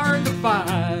so hard to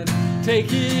find.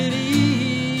 Take it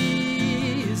easy,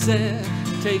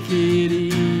 take it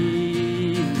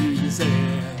easy.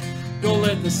 Don't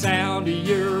let the sound of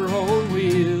your own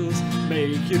wheels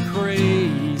make you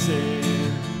crazy.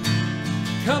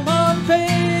 Come on,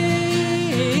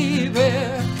 baby,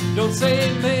 don't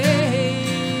say maybe.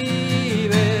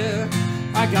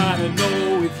 I gotta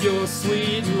know if your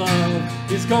sweet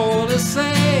love is gonna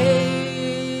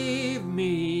save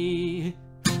me.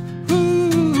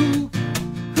 Ooh,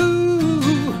 ooh,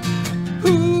 ooh,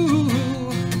 ooh,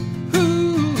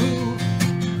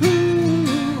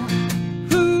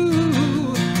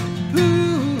 ooh,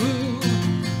 ooh.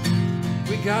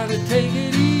 We gotta take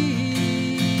it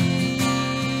easy.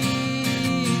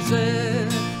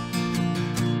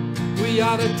 We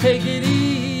ought to take it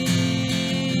easy.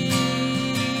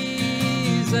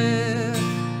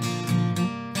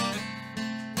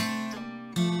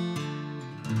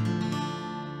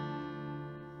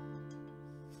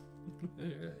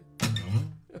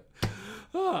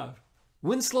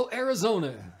 Winslow,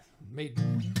 Arizona, made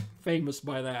famous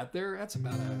by that. That's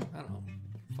about a, I don't know,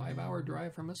 5-hour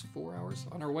drive from us, 4 hours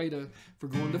on our way for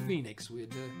going to Phoenix. We're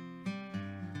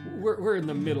in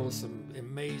the middle of some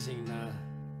amazing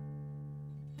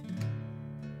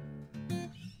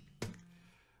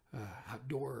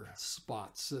outdoor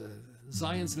spots.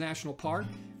 Zion's National Park,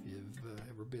 if you've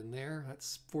ever been there,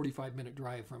 that's a 45-minute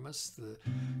drive from us. The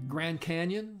Grand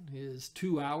Canyon is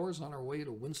 2 hours on our way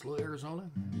to Winslow, Arizona.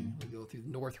 We go through the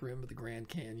north rim of the Grand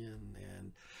Canyon,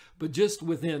 but just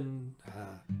within,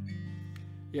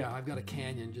 yeah, I've got a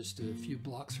canyon just a few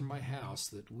blocks from my house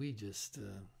that we just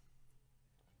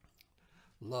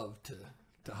love to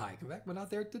hike. In fact, went out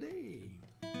there today.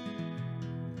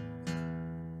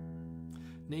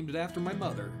 Named it after my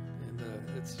mother, and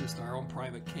it's just our own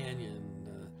private canyon.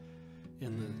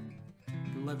 In the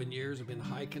 11 years I've been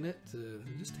hiking it,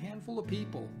 just a handful of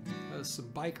people. Some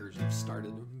bikers have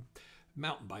started,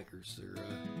 mountain bikers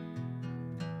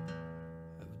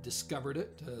have discovered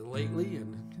it lately,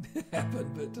 and it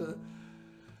happened.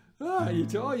 But you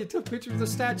took pictures of the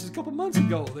statues a couple months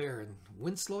ago there in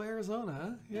Winslow, Arizona,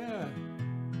 huh? Yeah.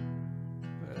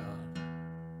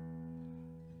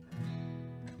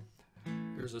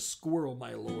 There's a squirrel,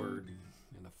 my lord,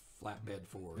 in a flatbed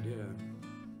Ford, yeah.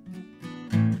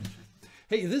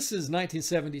 Hey, this is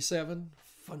 1977.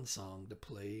 Fun song to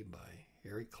play by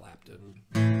Eric Clapton.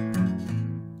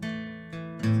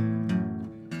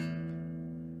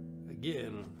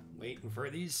 Again, waiting for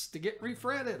these to get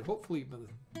refretted. Hopefully,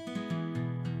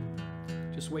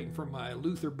 just waiting for my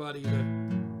Luther buddy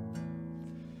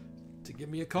to give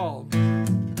me a call.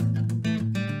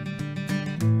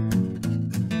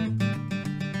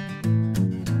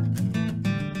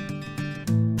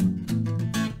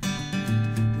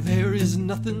 There is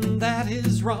nothing that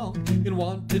is wrong in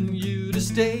wanting you to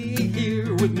stay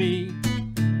here with me.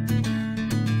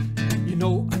 You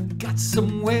know I got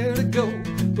somewhere to go,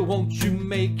 but won't you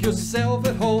make yourself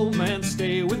at home and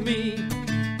stay with me?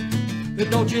 And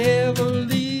don't you ever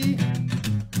leave.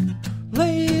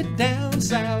 Lay it down,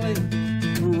 Sally,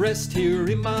 rest here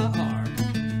in my arms.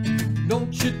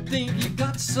 Don't you think you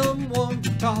got someone to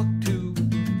talk to?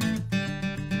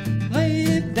 Lay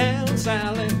it down,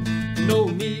 Sally, no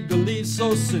need to leave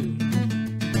so soon.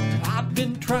 I've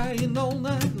been trying all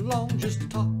night long just to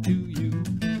talk to you.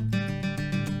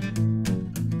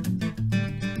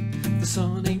 The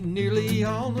sun ain't nearly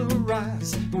on the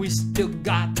rise, we still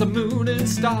got the moon and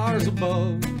stars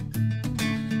above.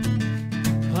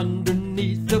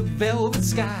 Underneath the velvet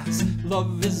skies,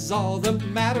 love is all that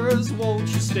matters. Won't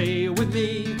you stay with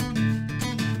me?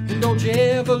 And don't you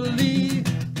ever leave.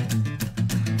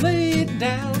 Lay it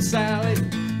down, Sally,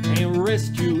 and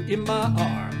rest you in my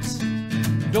arms.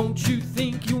 Don't you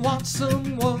think you want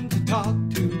someone to talk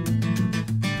to?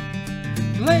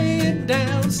 Lay it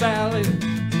down, Sally,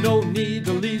 no need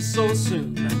to leave so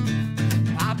soon.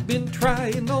 I've been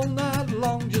trying all night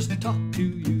long just to talk to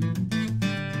you.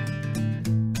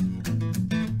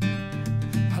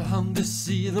 I long to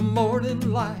see the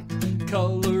morning light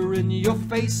color in your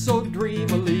face so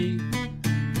dreamily.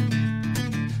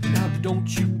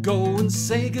 Don't you go and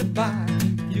say goodbye.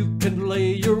 You can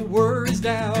lay your worries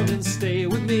down and stay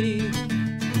with me.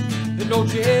 And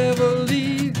don't you ever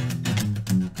leave.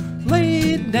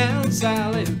 Lay it down,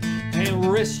 Sally, and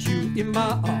rest you in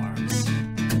my arms.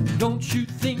 Don't you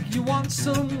think you want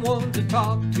someone to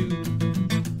talk to?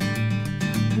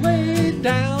 Lay it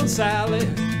down, Sally,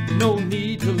 no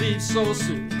need to leave so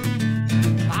soon.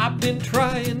 I've been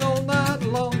trying all night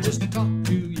long just to talk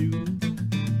to you.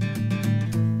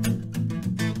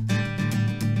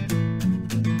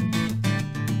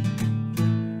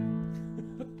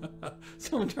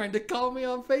 Someone trying to call me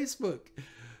on Facebook.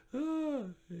 Oh,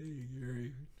 hey,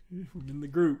 Gary, I'm in the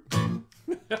group.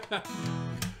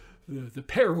 the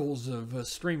perils of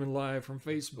streaming live from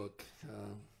Facebook.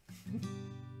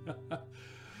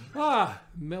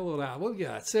 Mellowed out. Well,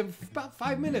 yeah, it's about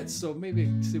 5 minutes, so maybe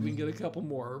see if we can get a couple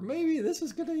more. Or maybe this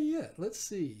is gonna be it. Let's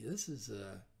see. This is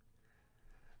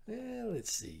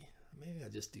let's see. Maybe I'll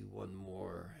just do one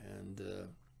more, and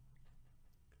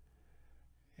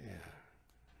yeah.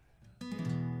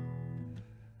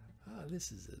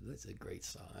 That's a great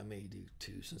song. I may do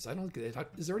two since I don't get it.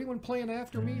 Is there anyone playing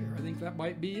after me? Or I think that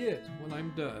might be it when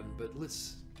I'm done. But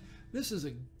this is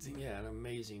an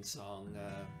amazing song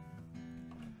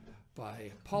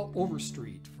by Paul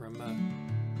Overstreet from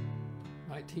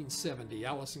 1970.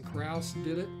 Alison Krauss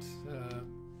did it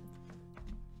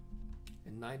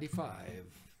in '95.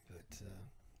 But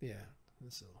yeah,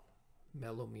 this will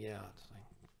mellow me out.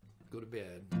 Go to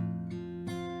bed.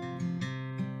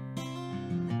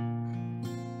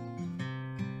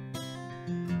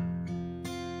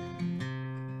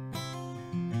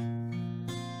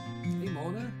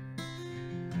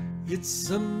 It's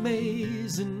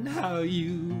amazing how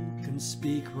you can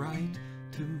speak right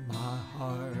to my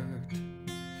heart.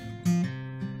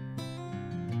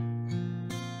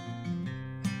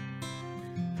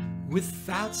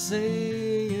 Without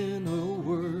saying a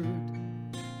word,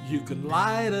 you can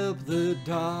light up the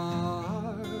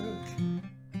dark.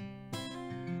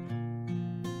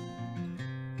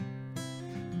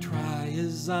 Try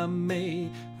as I may,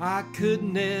 I could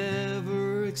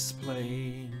never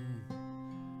explain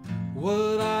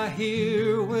what I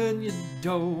hear when you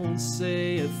don't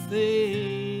say a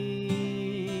thing.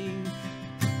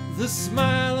 The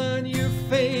smile on your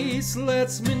face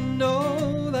lets me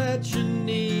know that you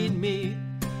need me.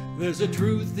 There's a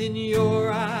truth in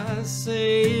your eyes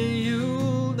saying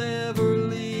you'll never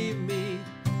leave me.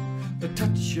 The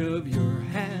touch of your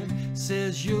hand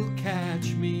says you'll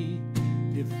catch me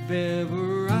if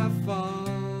ever I fall.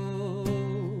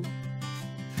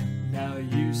 Now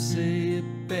you say it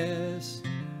best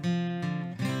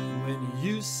when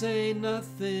you say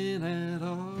nothing at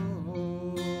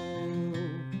all.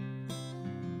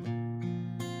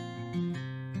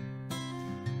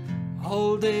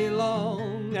 All day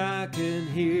long I can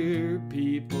hear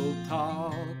people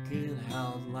talking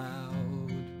out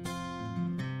loud.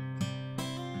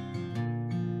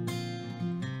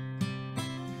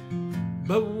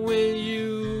 But when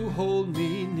you hold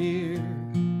me near,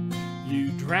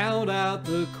 you drown out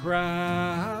the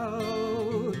crowd.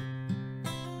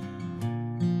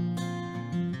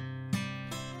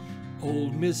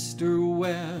 Old Mr.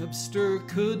 Webster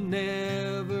could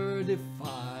never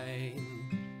define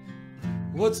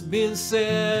what's been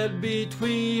said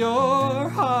between your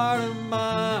heart and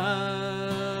mine.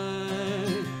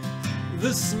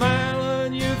 The smile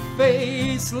on your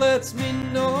face lets me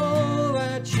know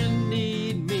that you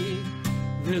need me.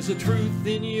 There's a truth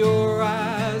in your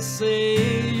eyes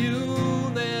saying you'll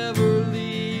never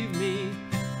leave me.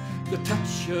 The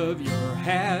touch of your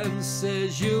hand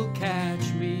says you'll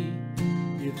catch me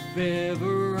if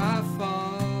ever I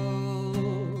fall.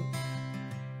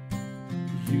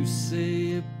 You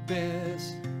say it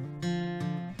best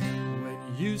when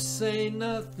you say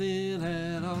nothing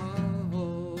at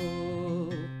all.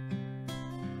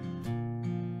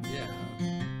 Yeah.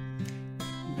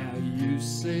 Now you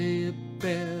say it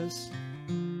best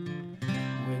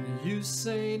when you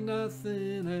say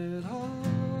nothing at all.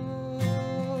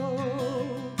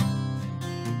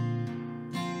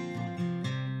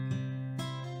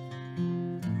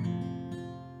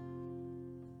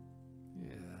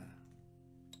 Yeah,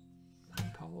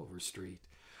 Paul Overstreet.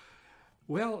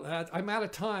 Well, I'm out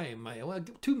of time. Well,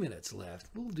 2 minutes left.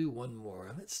 We'll do one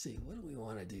more. Let's see. What do we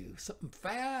want to do? Something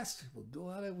fast. We'll go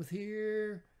out of with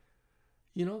here.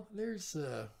 You know, there's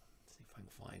let's see if I can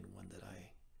find one that I'm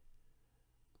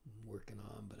working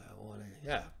on, but I want to,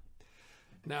 yeah.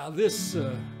 Now this,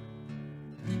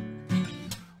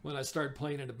 when I started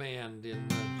playing in a band in,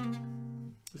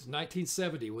 it was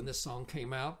 1970 when this song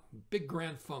came out. Big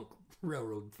Grand Funk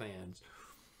Railroad fans.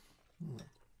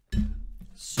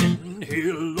 Sitting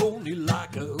here lonely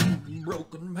like a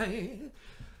broken man.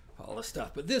 All the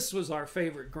stuff. But this was our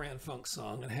favorite Grand Funk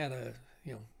song. It had a,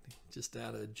 you know, just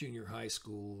out of junior high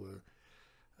school,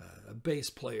 a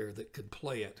bass player that could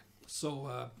play it.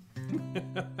 So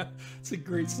it's a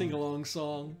great sing-along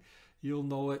song. You'll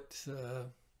know it.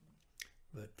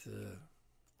 But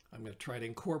I'm going to try to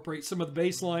incorporate some of the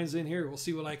bass lines in here. We'll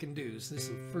see what I can do. So this is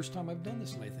the first time I've done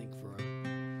this one, I think, for a...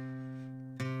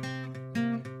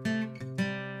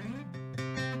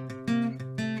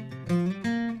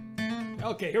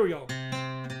 Okay, here we go.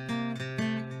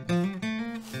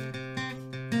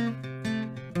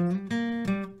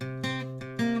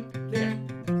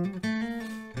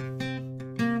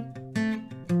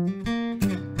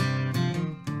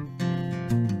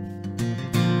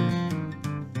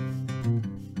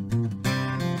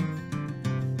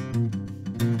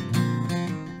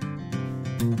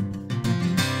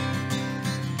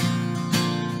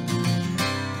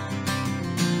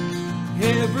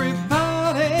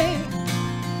 Everybody,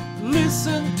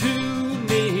 listen to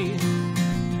me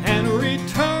and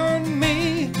return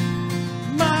me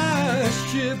my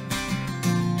ship.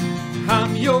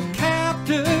 I'm your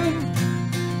captain,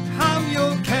 I'm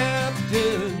your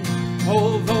captain,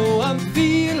 although I'm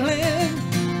feeling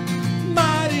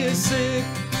mighty sick.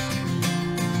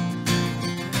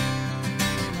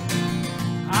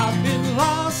 I've been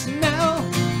lost now,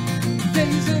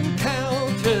 days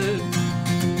uncounted,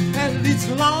 and it's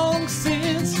long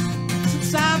since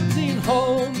I've been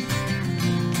home.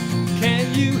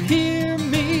 Can you hear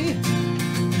me?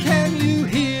 Can you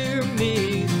hear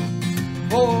me?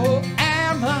 Or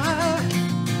am I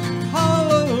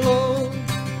all alone?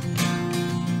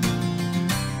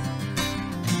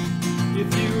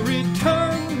 If you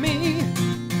return me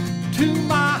to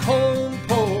my home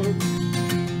port,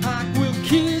 I will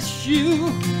kiss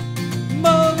you,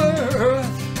 Mother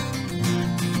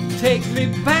Earth. Take me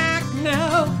back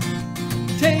now,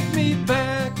 take me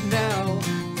back now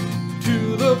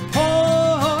to the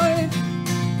point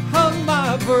of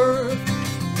my birth.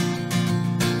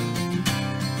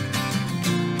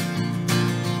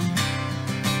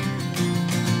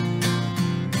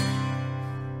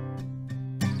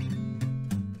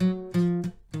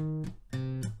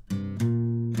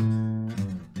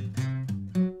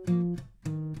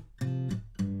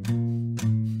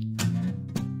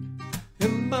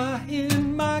 Am I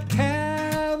in my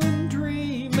cabin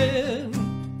dreaming?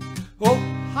 Or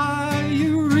are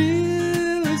you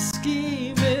really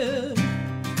scheming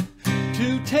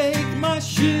to take my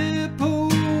ship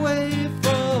away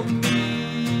from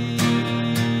me?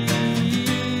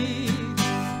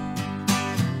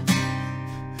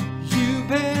 You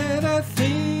better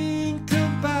think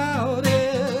about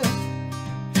it.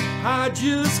 I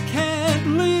just can't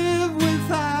live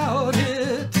without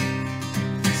it.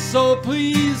 So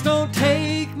please don't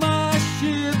take my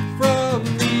ship from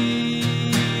me.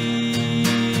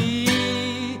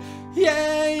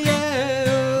 Yeah,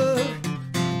 yeah.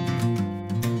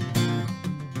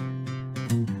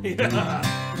 Yeah.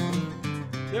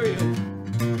 There you go.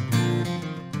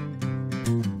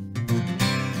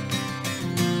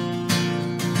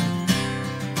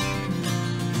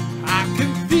 I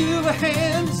can feel the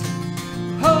hands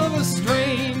of a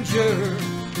stranger,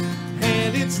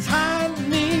 and it's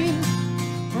tightening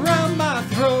around my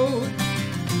throat.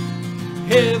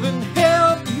 Heaven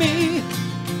help me,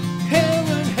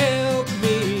 heaven help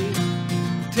me,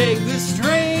 take this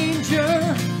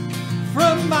stranger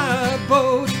from my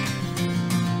boat.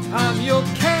 I'm your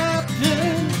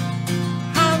captain,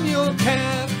 I'm your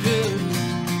captain,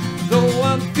 though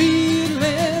I'm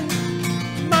feeling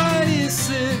mighty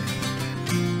sick.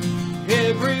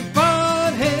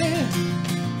 Everybody,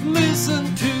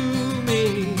 listen to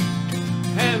me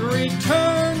and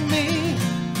return me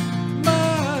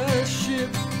my ship.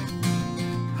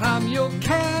 I'm your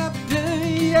captain,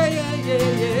 yeah, yeah, yeah,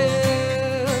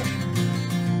 yeah.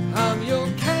 I'm your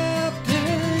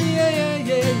captain, yeah, yeah,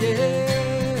 yeah, yeah.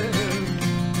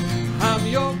 I'm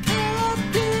your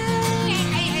captain,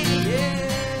 yeah, yeah, yeah.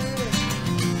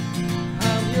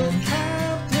 I'm your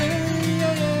captain,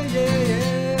 yeah, yeah, yeah,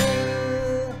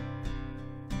 yeah.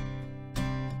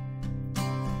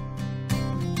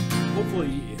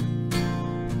 Hopefully.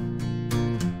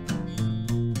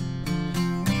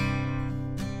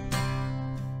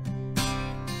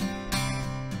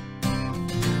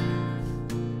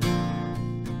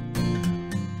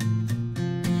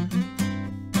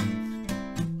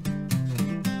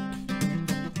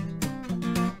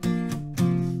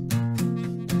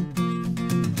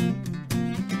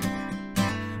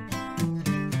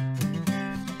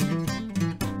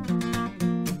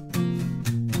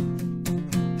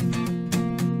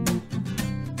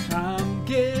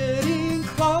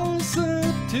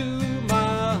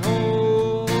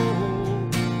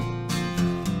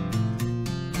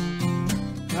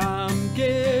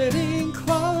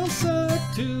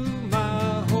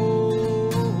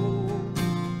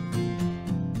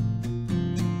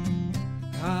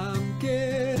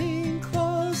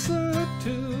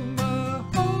 my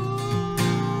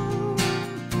home.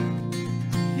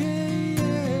 Yeah,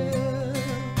 yeah.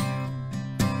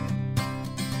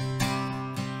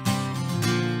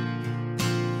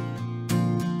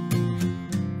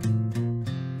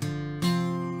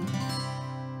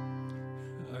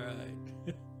 All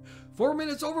right. 4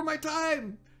 minutes over my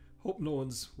time. Hope no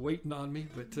one's waiting on me,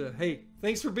 but hey,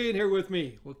 thanks for being here with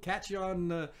me. We'll catch you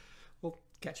on, we'll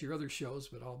catch your other shows,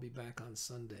 but I'll be back on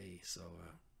Sunday. So,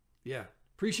 yeah,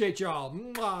 appreciate y'all.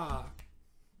 Mwah.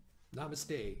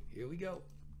 Namaste. Here we go.